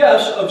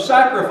 yes, of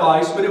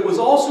sacrifice, but it was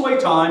also a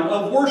time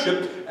of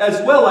worship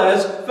as well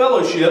as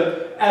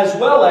fellowship, as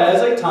well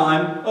as a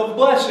time of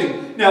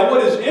blessing. Now,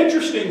 what is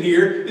interesting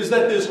here is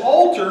that this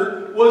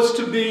altar was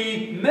to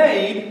be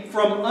made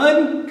from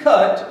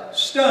uncut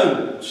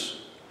stones.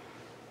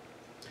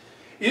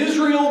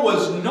 Israel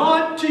was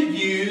not to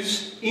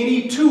use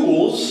any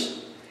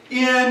tools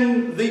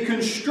in the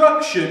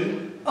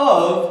construction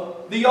of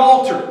the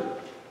altar.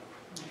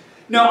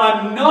 Now,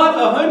 I'm not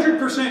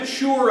 100%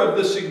 sure of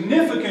the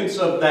significance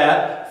of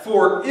that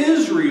for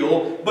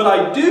Israel, but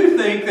I do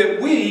think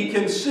that we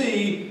can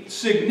see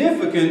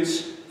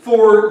significance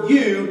for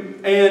you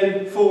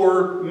and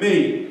for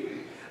me.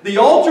 The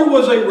altar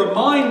was a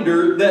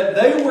reminder that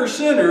they were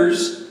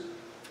sinners,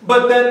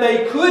 but that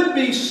they could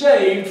be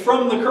saved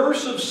from the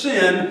curse of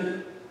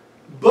sin,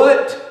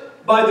 but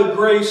by the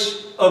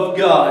grace of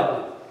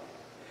God.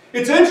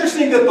 It's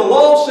interesting that the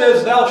law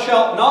says, "Thou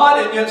shalt not,"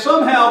 and yet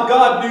somehow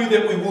God knew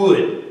that we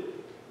would.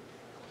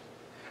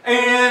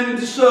 And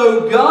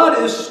so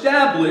God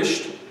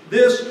established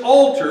this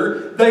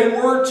altar. They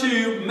were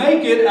to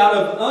make it out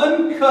of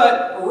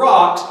uncut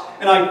rocks.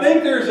 And I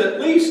think there's at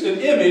least an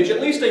image,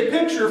 at least a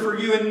picture for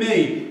you and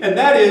me. And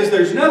that is,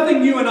 there's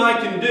nothing you and I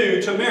can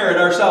do to merit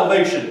our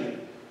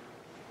salvation.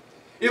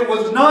 It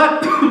was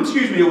not,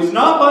 it was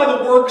not by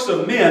the works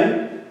of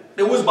men.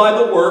 It was by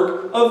the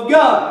work of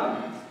God.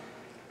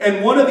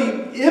 And one of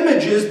the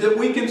images that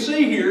we can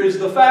see here is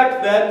the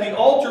fact that the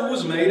altar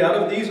was made out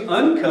of these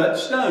uncut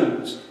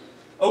stones.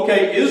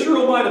 Okay,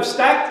 Israel might have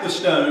stacked the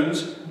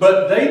stones,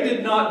 but they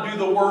did not do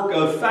the work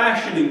of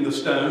fashioning the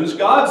stones.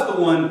 God's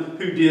the one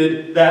who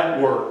did that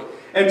work.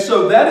 And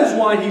so that is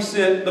why He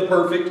sent the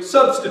perfect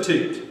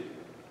substitute.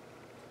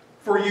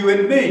 for you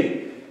and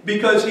me,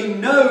 because He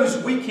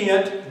knows we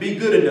can't be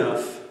good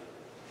enough,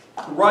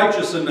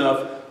 righteous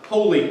enough,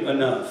 holy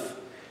enough.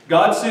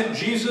 God sent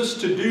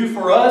Jesus to do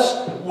for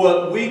us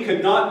what we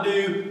could not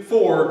do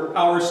for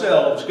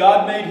ourselves.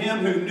 God made Him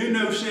who knew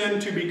no sin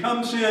to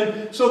become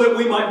sin so that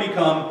we might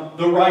become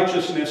the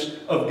righteousness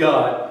of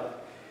God.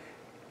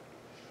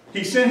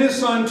 He sent His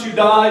Son to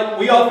die.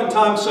 We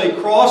oftentimes say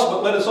cross,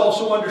 but let us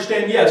also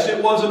understand, yes,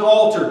 it was an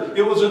altar.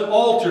 It was an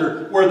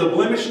altar where the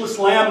blemishless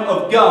Lamb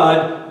of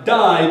God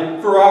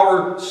died for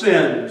our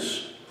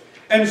sins.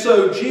 And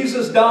so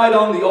Jesus died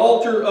on the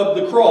altar of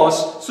the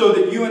cross so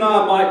that you and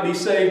I might be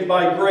saved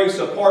by grace,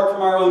 apart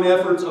from our own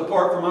efforts,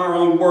 apart from our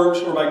own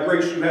works, for by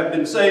grace you have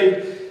been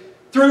saved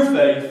through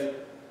faith,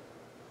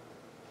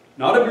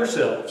 not of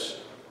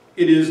yourselves.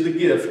 It is the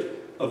gift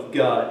of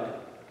God.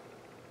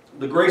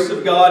 The grace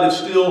of God is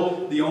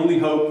still the only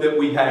hope that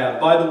we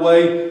have. By the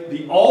way,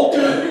 the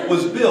altar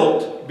was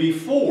built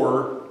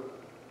before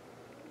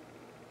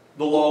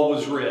the law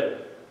was read.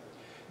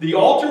 The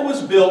altar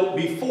was built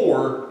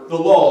before the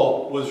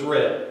law was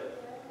read.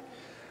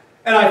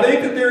 And I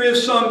think that there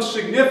is some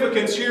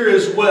significance here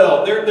as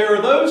well. There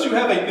are those who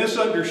have a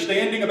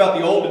misunderstanding about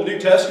the Old and New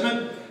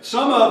Testament.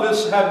 Some of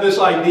us have this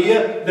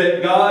idea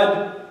that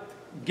God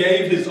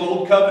gave His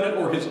Old Covenant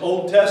or His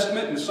Old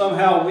Testament, and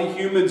somehow we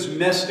humans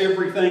messed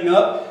everything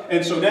up.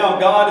 And so now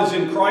God is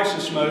in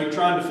crisis mode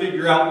trying to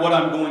figure out what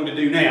I'm going to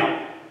do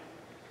now.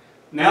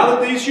 Now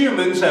that these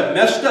humans have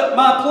messed up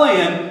my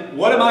plan,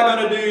 what am I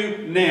going to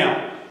do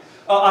now?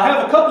 I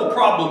have a couple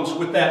problems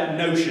with that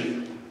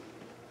notion.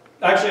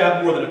 Actually, I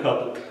have more than a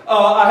couple.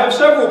 I have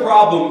several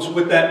problems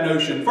with that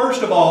notion.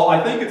 First of all,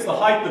 I think it's the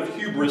height of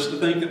hubris to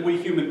think that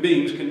we human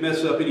beings can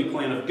mess up any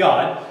plan of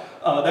God.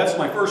 That's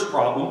my first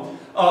problem.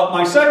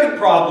 My second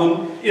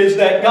problem is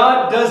that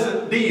God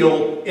doesn't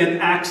deal in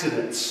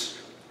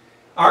accidents.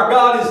 Our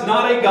God is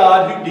not a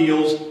God who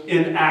deals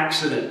in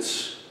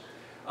accidents.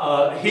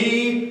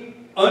 He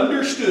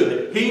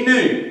understood, He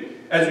knew.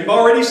 As we've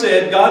already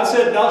said, God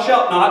said, "Thou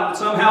shalt not," but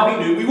somehow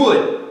He knew we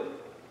would.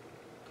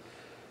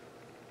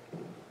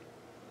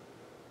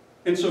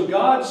 And so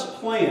God's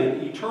plan,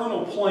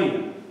 eternal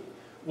plan,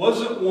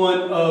 wasn't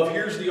one of,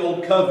 here's the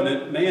old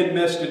covenant, man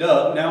messed it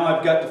up, now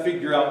I've got to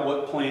figure out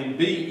what plan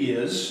B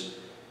is.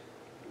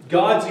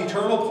 God's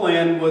eternal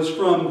plan was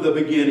from the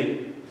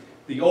beginning.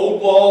 The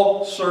old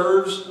law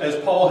serves,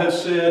 as Paul has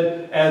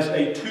said, as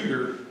a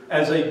tutor,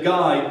 as a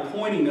guide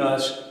pointing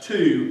us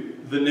to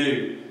the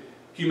new.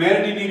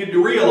 Humanity needed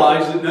to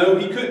realize that no,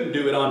 he couldn't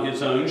do it on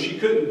his own. She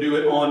couldn't do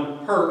it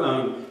on her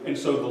own. And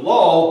so the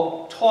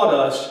law taught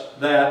us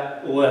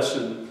that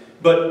lesson.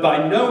 But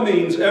by no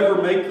means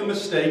ever make the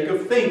mistake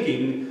of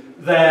thinking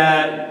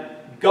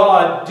that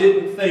God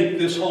didn't think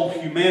this whole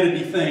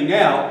humanity thing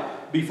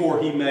out before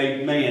He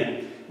made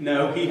man.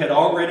 No, He had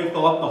already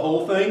thought the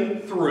whole thing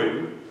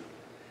through.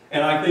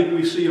 And I think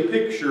we see a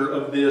picture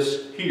of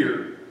this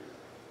here.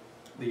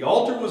 The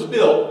altar was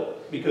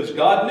built because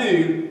God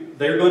knew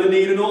they're going to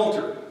need an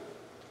altar.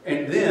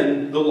 And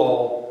then the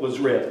law was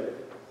read.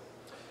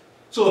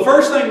 So the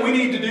first thing we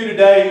need to do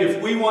today,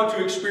 if we want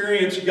to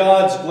experience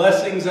God's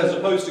blessings as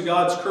opposed to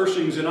God's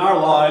cursings in our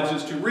lives,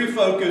 is to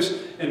refocus,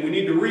 and we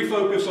need to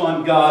refocus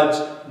on God's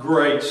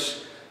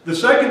grace. The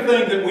second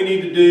thing that we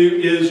need to do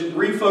is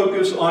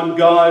refocus on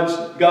God's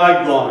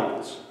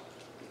guidelines.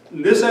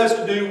 And this has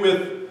to do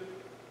with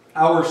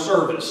our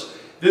service.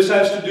 This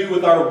has to do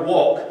with our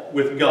walk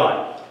with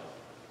God.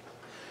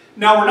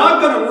 Now, we're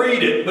not going to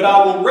read it, but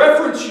I will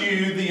reference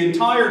you the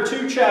entire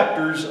 2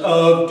 chapters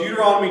of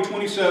Deuteronomy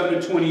 27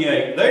 and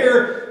 28.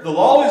 There, the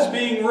law is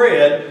being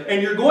read,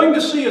 and you're going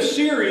to see a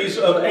series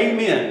of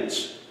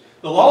amens.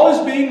 The law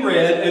is being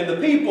read, and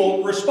the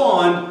people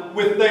respond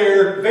with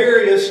their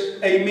various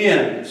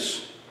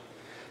amens.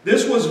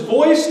 This was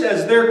voiced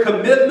as their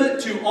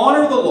commitment to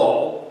honor the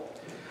law,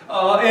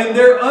 and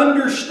their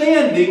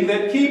understanding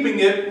that keeping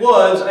it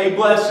was a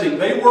blessing.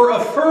 They were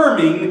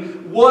affirming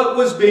what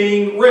was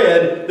being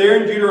read there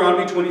in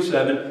Deuteronomy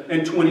 27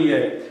 and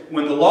 28.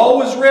 When the law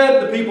was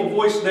read, the people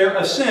voiced their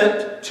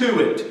assent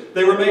to it.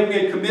 They were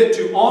making a commit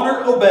to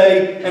honor,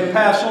 obey, and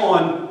pass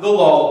on the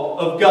law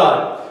of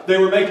God. They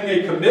were making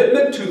a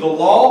commitment to the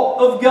law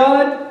of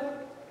God,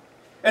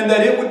 and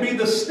that it would be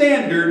the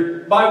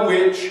standard by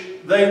which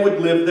they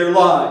would live their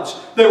lives.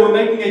 They were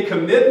making a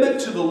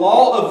commitment to the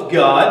law of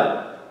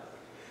God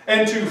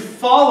and to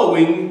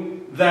following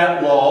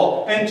that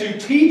law and to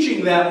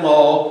teaching that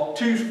law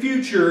to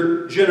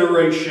future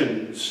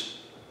generations.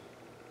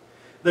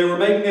 They were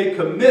making a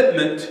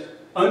commitment,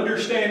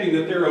 understanding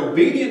that their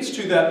obedience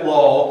to that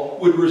law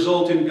would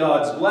result in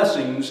God's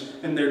blessings,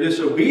 and their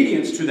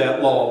disobedience to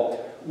that law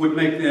would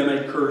make them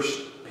a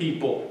cursed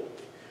people.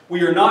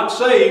 We are not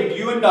saved,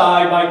 you and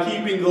I, by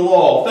keeping the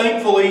law.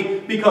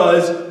 Thankfully,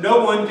 because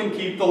no one can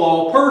keep the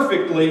law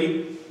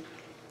perfectly,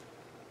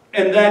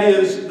 and that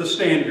is the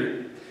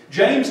standard.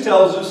 James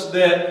tells us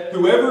that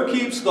whoever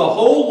keeps the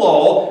whole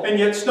law and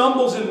yet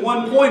stumbles in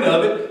one point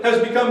of it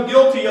has become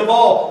guilty of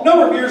all. A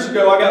number of years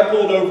ago, I got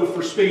pulled over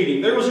for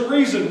speeding. There was a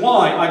reason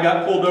why I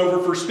got pulled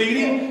over for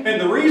speeding, and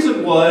the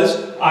reason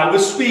was I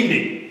was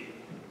speeding.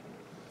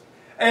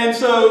 And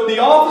so the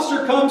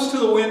officer comes to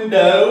the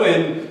window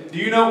and, do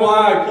you know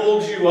why I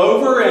pulled you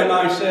over? And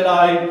I said,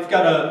 I've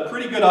got a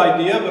pretty good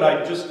idea, but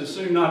I'd just as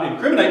soon not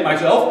incriminate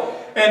myself.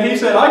 And he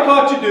said, I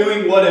caught you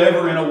doing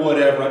whatever and a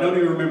whatever. I don't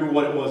even remember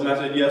what it was. And I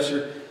said, yes,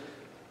 sir.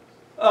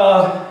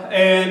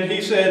 And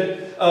he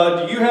said,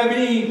 do you have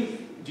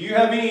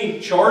any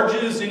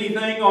charges,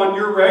 anything on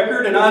your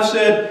record? And I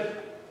said,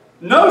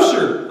 no,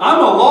 sir. I'm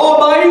a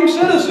law-abiding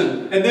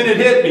citizen. And then it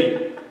hit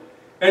me.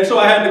 And so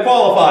I had to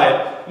qualify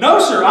it. No,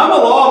 sir. I'm a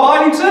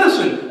law-abiding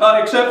citizen,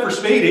 except for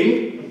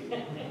speeding.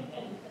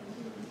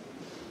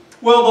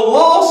 Well, the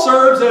law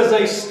serves as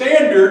a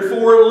standard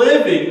for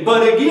living.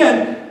 But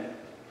again,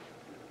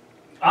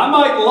 I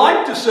might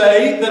like to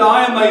say that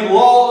I am a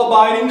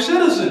law-abiding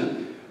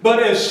citizen,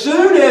 but as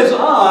soon as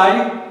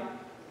I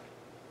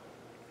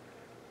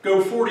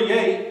go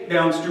 48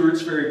 down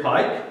Stewart's Ferry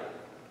Pike,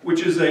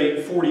 which is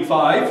a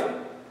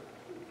 45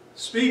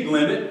 speed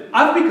limit,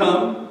 I've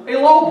become a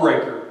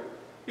lawbreaker.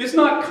 It's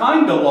not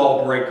kind of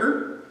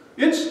lawbreaker,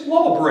 it's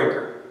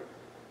lawbreaker.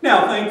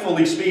 Now,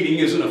 thankfully, speeding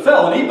isn't a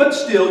felony, but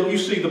still, you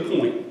see the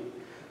point.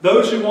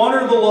 Those who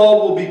honor the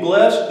law will be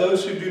blessed.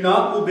 Those who do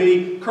not will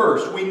be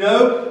cursed. We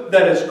know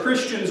that as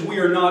Christians we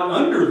are not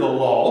under the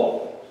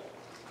law.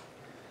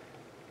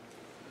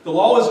 The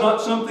law is not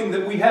something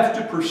that we have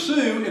to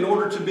pursue in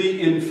order to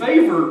be in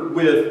favor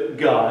with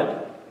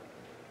God.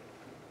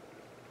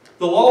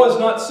 The law is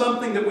not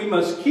something that we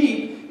must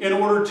keep in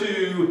order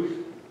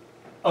to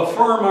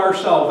affirm our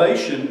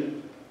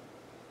salvation.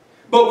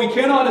 But we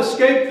cannot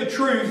escape the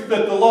truth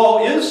that the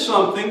law is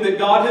something that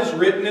God has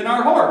written in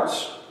our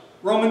hearts.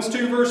 Romans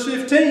 2 verse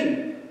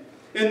 15.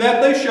 In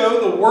that they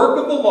show the work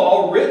of the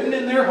law written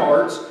in their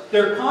hearts,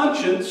 their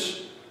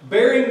conscience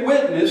bearing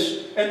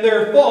witness, and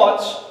their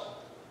thoughts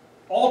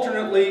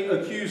alternately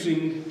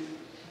accusing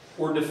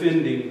or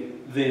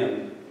defending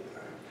them.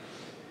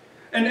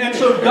 And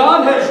so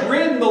God has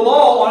written the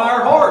law on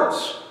our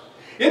hearts.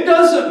 It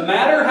doesn't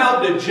matter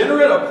how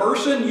degenerate a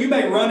person you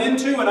may run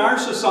into in our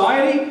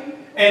society,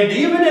 and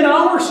even in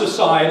our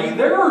society,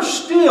 there are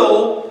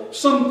still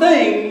some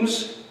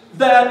things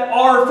that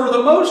are, for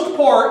the most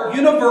part,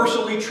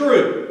 universally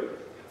true.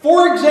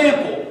 For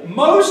example,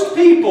 most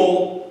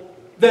people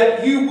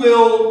that you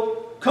will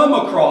come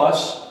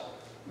across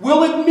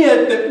will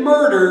admit that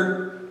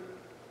murder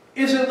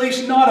is at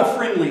least not a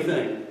friendly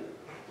thing.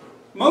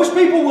 Most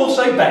people will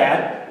say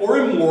bad or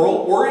immoral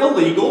or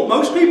illegal.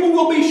 Most people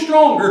will be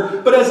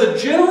stronger, but as a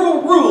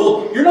general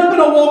rule, you're not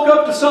going to walk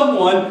up to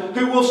someone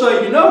who will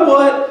say, you know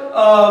what,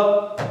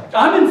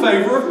 I'm in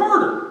favor of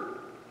murder.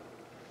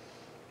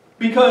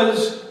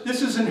 Because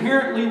this is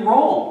inherently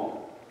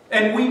wrong.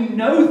 And we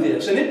know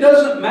this. And it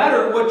doesn't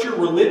matter what your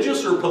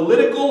religious or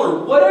political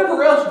or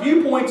whatever else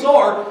viewpoints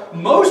are,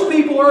 most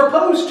people are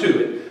opposed to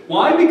it.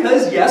 Why?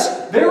 Because,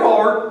 yes, there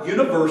are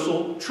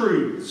universal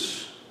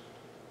truths.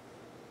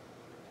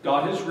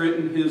 God has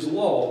written His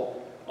law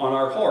on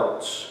our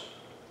hearts.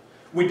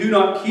 We do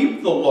not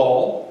keep the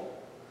law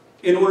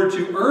in order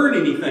to earn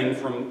anything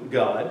from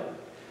God,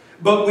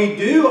 but we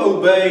do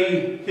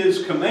obey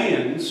His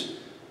commands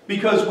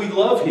because we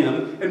love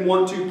Him and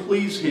want to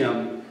please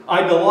Him.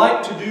 I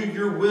delight to do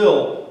your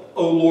will,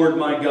 O Lord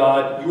my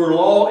God. Your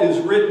law is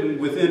written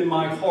within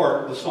my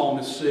heart, the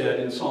psalmist said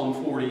in Psalm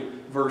 40,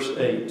 verse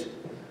 8.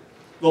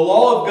 The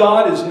law of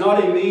God is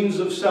not a means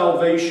of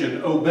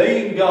salvation.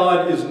 Obeying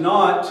God is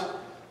not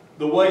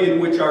the way in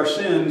which our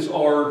sins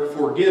are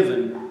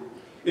forgiven.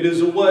 It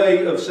is a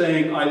way of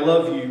saying, I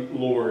love you,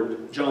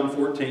 Lord. John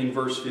 14,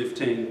 verse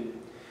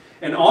 15.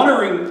 And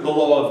honoring the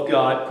law of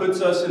God puts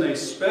us in a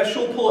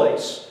special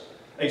place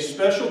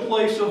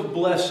of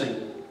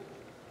blessing.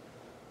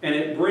 And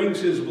it brings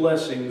His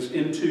blessings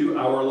into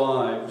our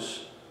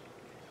lives.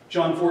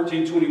 John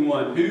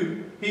 14:21.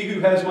 He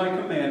who has my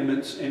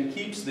commandments and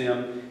keeps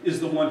them is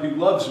the one who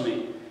loves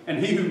me.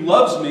 And he who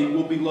loves me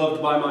will be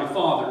loved by my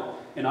Father.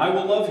 And I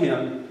will love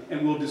him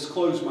and will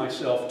disclose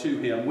myself to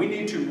him. We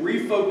need to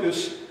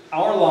refocus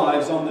our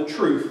lives on the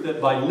truth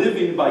that by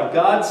living by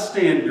God's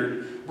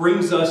standard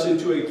brings us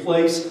into a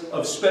place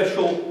of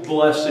special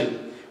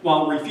blessing,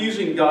 while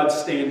refusing God's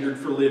standard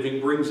for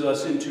living brings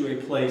us into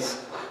a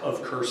place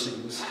of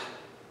cursings.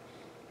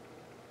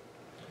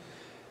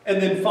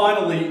 And then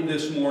finally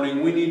this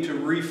morning, we need to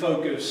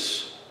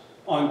refocus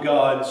on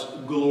God's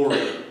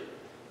glory.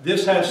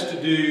 This has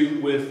to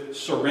do with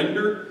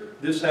surrender.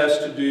 This has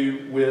to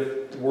do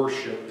with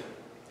worship.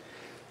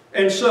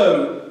 And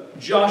so,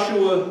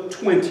 Joshua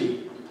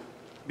 20,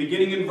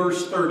 beginning in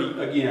verse 30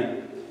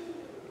 again.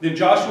 Then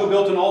Joshua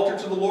built an altar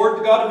to the Lord,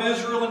 the God of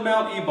Israel, in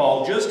Mount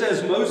Ebal, just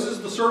as Moses,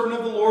 the servant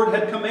of the Lord,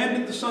 had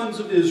commanded the sons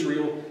of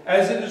Israel,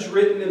 as it is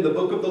written in the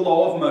book of the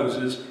law of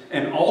Moses,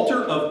 an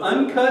altar of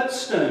uncut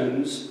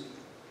stones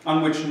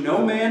on which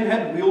no man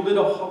had wielded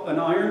an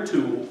iron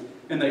tool,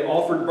 and they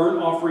offered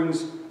burnt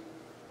offerings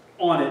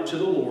on it to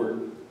the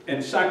Lord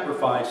and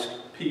sacrificed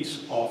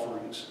peace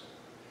offerings.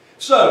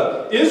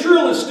 So,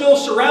 Israel is still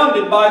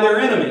surrounded by their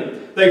enemy.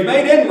 They've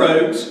made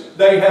inroads.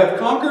 They have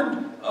conquered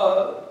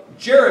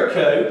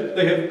Jericho.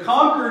 They have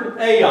conquered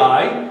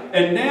Ai.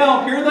 And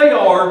now here they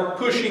are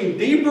pushing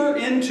deeper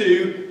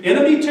into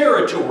enemy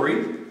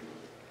territory.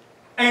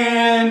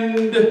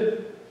 And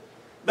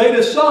they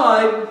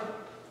decide,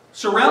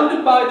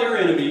 surrounded by their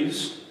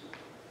enemies,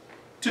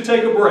 to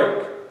take a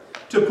break,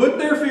 to put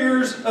their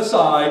fears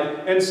aside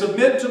and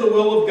submit to the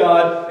will of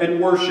God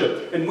and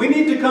worship. And we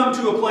need to come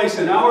to a place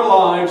in our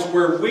lives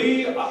where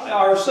we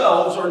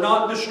ourselves are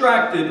not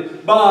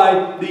distracted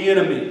by the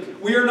enemy.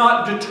 We are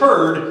not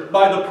deterred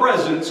by the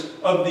presence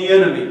of the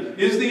enemy.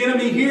 Is the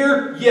enemy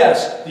here?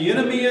 Yes. The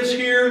enemy is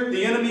here.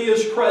 The enemy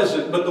is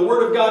present. But the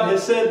Word of God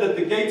has said that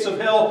the gates of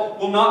hell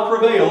will not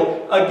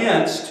prevail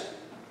against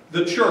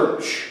the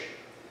church.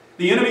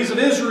 The enemies of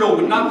Israel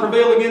would not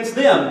prevail against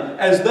them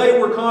as they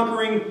were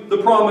conquering the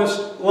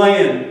promised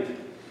land.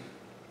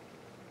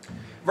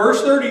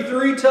 Verse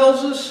 33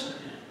 tells us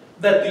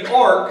that the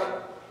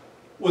ark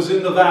was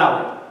in the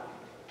valley.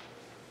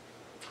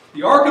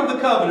 The Ark of the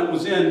Covenant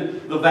was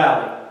in the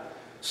valley.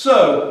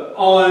 So,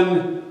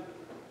 on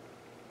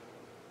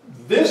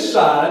this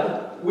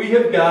side, we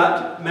have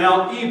got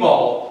Mount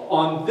Ebal.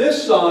 On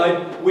this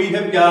side, we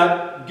have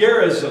got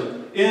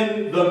Gerizim.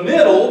 In the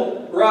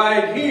middle,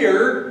 right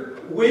here,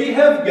 we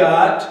have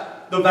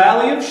got the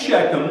Valley of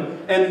Shechem.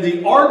 And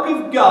the Ark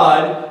of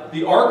God,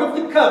 the Ark of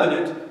the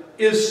Covenant,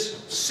 is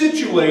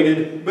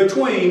situated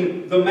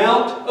between the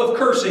Mount of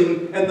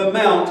Cursing and the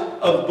Mount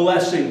of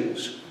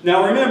Blessings.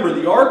 Now remember,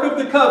 the Ark of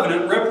the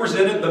Covenant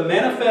represented the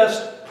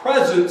manifest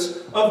presence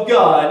of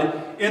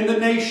God in the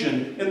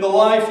nation, in the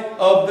life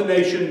of the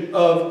nation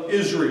of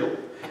Israel.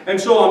 And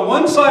so on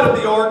one side of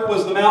the ark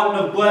was the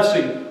mountain of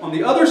blessing. On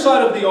the other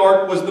side of the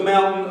ark was the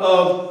mountain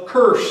of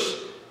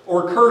curse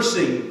or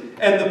cursing.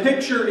 And the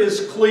picture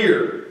is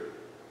clear.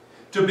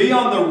 To be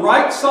on the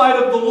right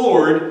side of the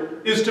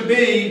Lord is to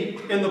be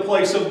in the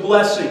place of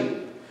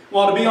blessing,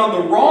 while to be on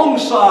the wrong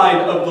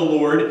side of the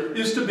Lord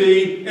is to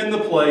be in the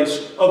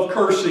place of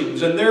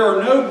cursings. And there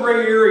are no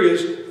gray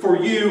areas for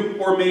you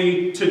or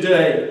me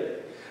today.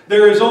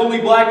 There is only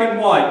black and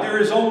white. There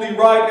is only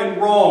right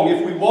and wrong.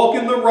 If we walk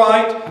in the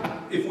right,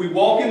 if we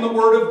walk in the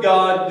Word of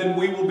God, then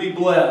we will be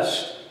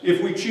blessed.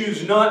 If we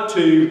choose not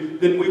to,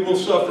 then we will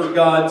suffer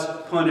God's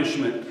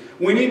punishment.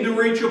 We need to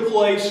reach a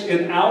place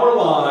in our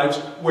lives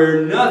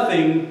where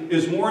nothing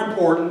is more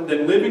important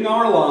than living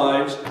our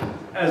lives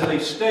as a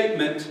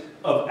statement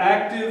of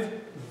active,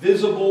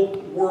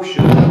 visible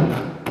worship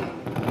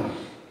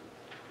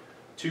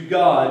to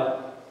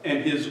God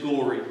and His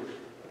glory.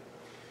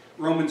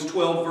 Romans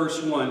 12,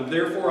 verse 1.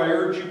 Therefore I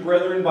urge you,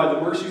 brethren, by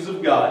the mercies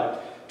of God,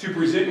 to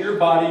present your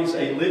bodies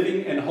a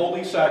living and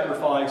holy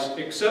sacrifice,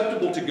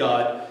 acceptable to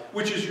God,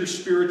 which is your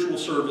spiritual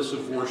service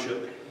of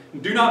worship.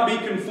 Do not be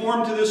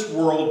conformed to this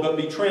world, but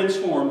be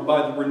transformed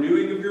by the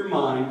renewing of your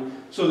mind,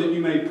 so that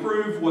you may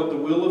prove what the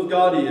will of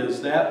God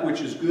is, that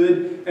which is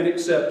good and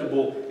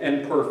acceptable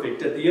and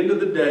perfect. At the end of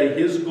the day,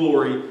 His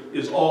glory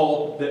is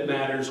all that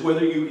matters.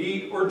 Whether you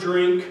eat or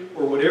drink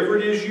or whatever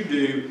it is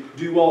you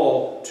do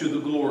all to the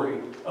glory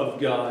of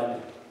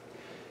God.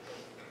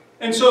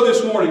 And so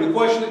this morning, the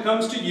question that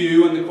comes to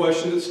you and the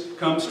question that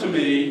comes to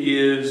me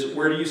is,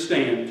 where do you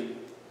stand?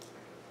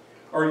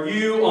 Are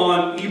you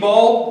on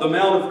Ebal, the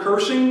Mount of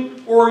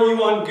Cursing, or are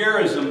you on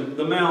Gerizim,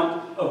 the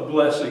Mount of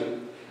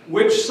Blessing?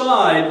 Which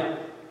side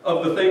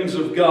of the things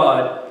of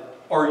God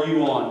are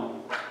you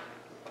on?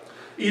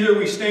 Either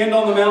we stand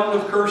on the mountain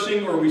of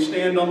cursing or we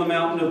stand on the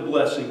mountain of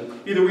blessing.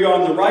 Either we are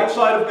on the right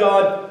side of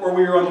God or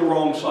we are on the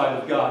wrong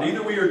side of God.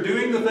 Either we are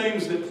doing the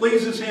things that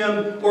pleases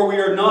Him or we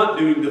are not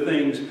doing the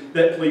things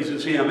that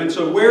pleases Him. And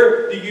so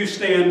where do you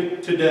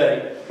stand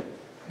today?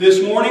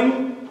 This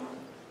morning,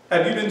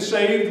 have you been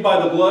saved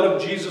by the blood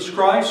of Jesus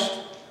Christ?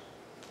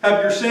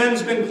 Have your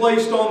sins been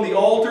placed on the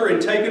altar and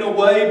taken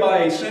away by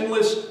a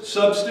sinless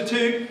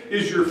substitute?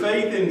 Is your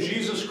faith in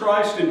Jesus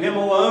Christ and Him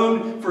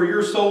alone for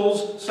your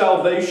soul's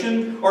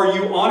salvation? Are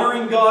you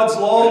honoring God's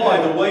law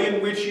by the way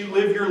in which you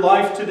live your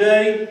life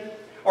today?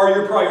 Are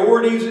your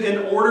priorities in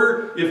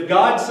order? If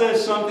God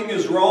says something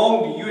is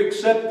wrong, do you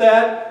accept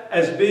that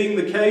as being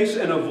the case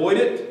and avoid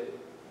it?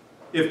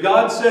 If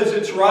God says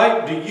it's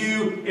right, do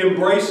you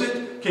embrace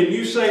it? Can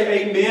you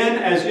say amen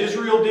as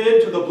Israel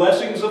did to the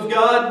blessings of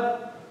God?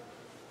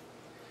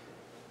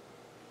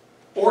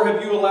 Or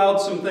have you allowed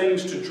some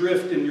things to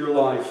drift in your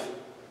life?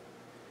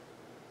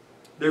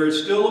 There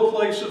is still a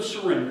place of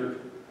surrender.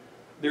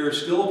 There is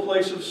still a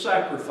place of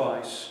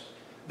sacrifice.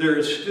 There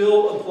is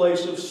still a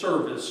place of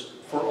service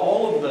for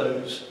all of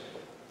those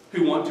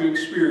who want to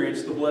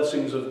experience the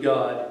blessings of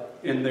God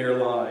in their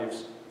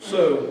lives.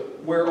 So,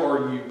 where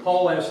are you?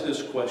 Paul asked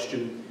this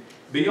question.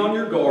 Be on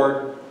your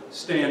guard.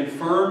 Stand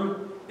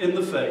firm in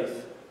the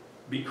faith.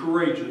 Be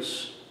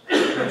courageous.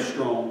 Be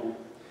strong.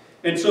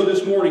 And so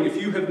this morning,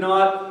 if you have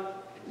not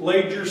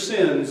laid your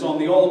sins on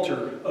the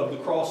altar of the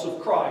cross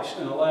of Christ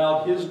and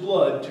allowed His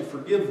blood to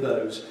forgive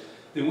those,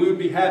 then we would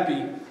be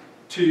happy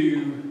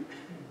to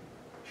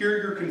hear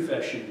your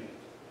confession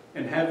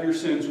and have your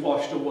sins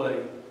washed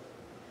away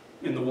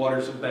in the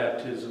waters of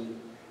baptism.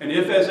 And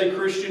if as a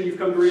Christian you've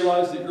come to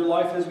realize that your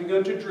life has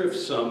begun to drift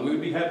some, we would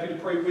be happy to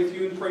pray with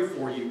you and pray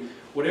for you.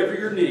 Whatever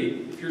your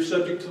need, if you're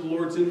subject to the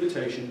Lord's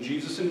invitation,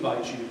 Jesus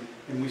invites you,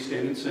 and we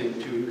stand and sing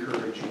to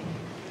encourage you.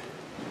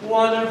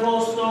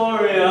 Wonderful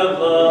story of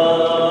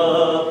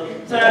love,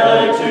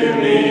 tell it to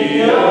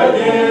me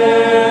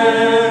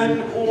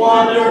again.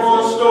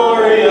 Wonderful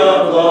story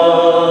of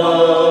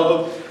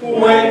love,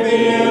 wake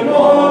the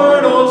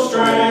immortal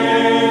strain.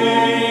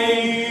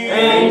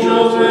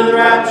 Angels with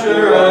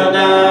rapture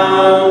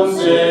announce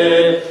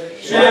it,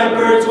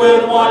 shepherds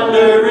with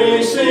wonder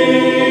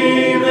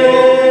receive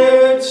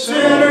it.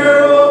 Sinner,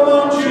 oh,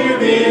 won't you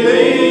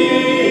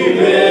believe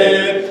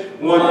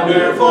it?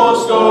 Wonderful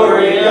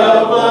story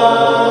of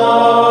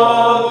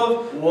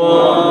love,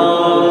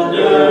 wonderful,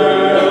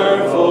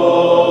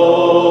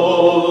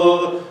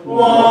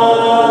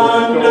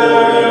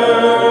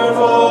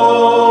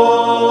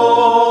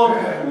 wonderful,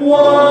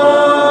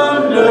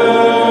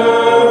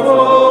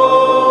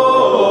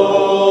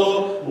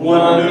 wonderful,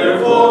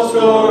 wonderful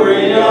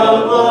story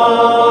of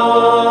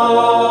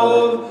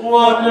love,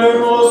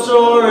 wonderful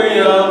story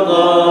of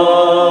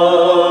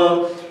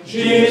love.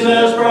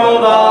 Jesus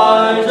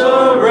provides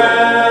a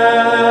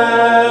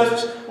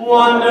rest,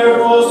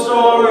 wonderful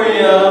story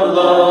of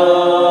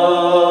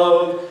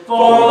love, for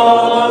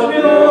all the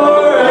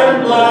pure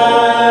and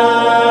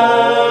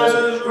blessed,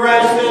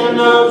 rest in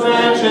those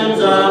mansions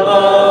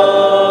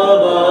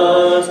above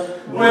us,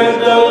 with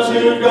those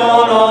who've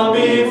gone on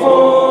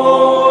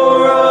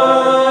before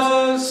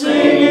us,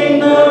 singing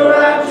the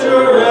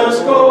rapturous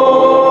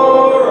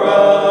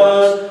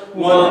chorus,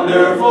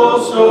 wonderful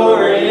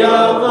story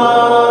of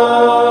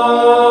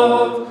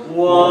love,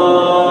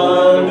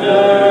 wonderful,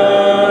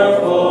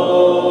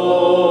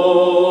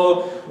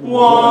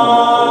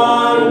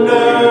 wonderful,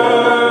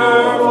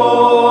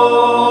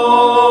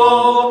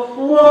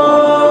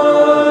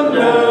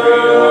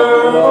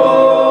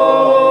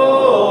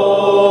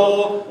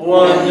 wonderful,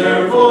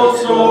 wonderful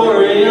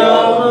story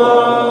of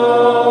love.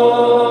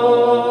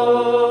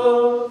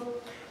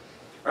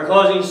 Our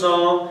closing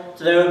song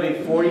today would be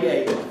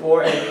 48,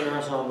 4-8 in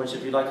our song, which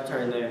if you'd like to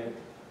turn there.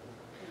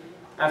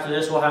 After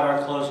this, we'll have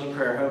our closing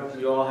prayer. Hope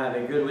you all have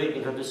a good week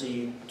and hope to see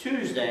you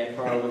Tuesday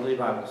for our weekly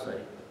Bible study.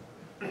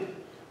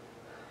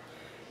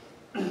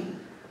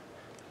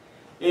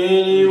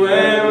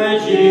 Anywhere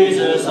with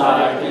Jesus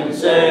I can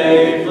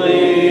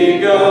safely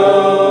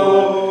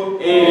go.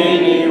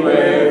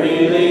 Anywhere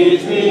He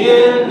leads me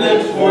in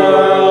this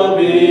world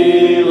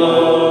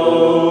below.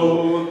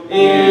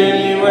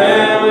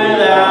 Anywhere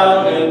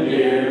without Him,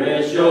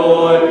 dearest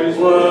joys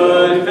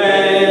would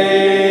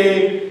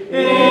fade.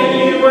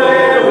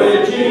 Anywhere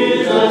with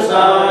Jesus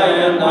I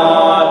am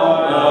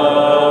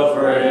not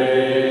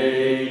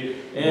afraid.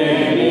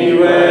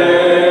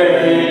 Anywhere,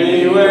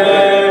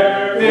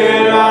 anywhere,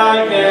 fear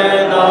I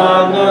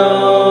cannot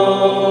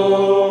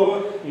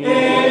know.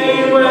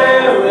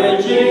 Anywhere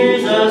with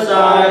Jesus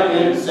I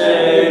can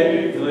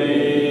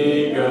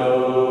safely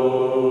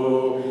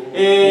go.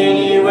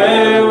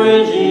 Anywhere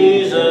with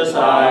Jesus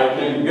I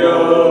can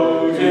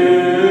go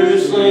to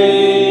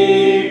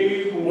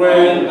sleep.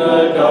 When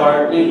the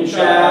darkening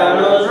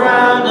shadows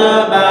round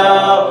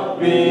about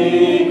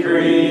me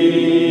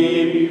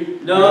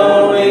creep,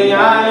 knowing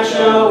I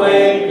shall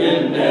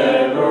waken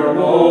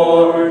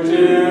nevermore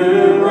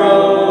to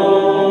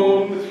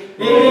roam.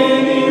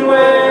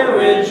 Anywhere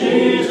with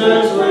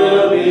Jesus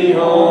will be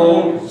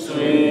home,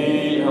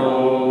 sweet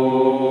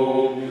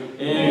home.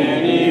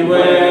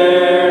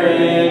 Anywhere,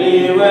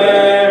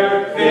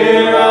 anywhere,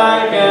 fear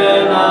I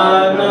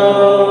cannot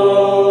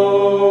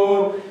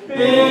know.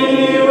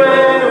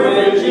 Anywhere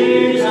with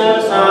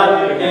Jesus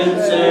I can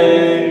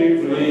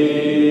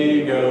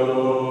safely go.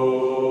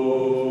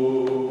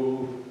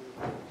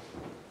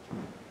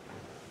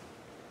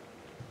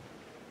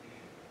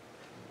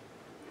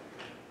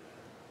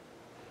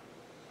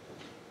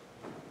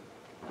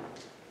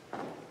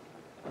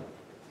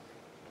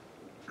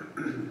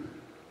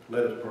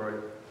 Let us pray.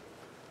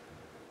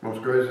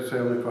 Most gracious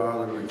Heavenly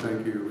Father, we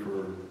thank you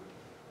for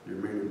your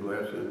many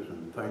blessings,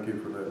 and thank you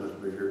for letting us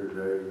be here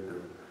today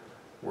to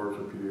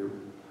worship you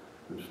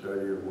and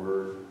study your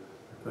word.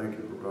 Thank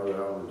you for Brother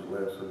Alvin's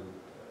lesson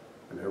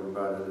and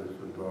everybody that's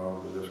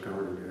involved in this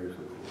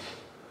congregation.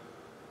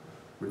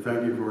 We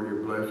thank you for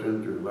your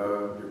blessings, your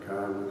love, your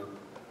kindness.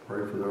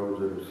 Pray for those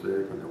that are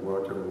sick and to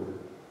watch over,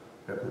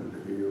 help them to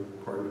heal.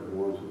 Pray for the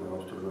ones that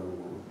lost their loved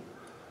ones.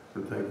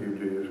 And thank you,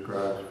 Jesus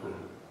Christ, for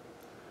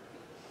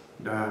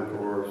dying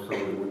for us so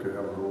that we could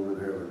have a home in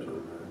heaven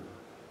someday.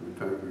 We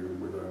thank you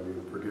and we love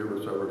you. Forgive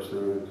us of our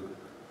sins.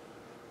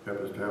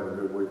 Help us to have a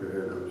good week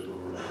ahead of us,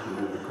 Lord. In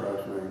Jesus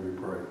Christ's name we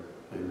pray.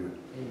 Amen.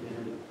 Amen.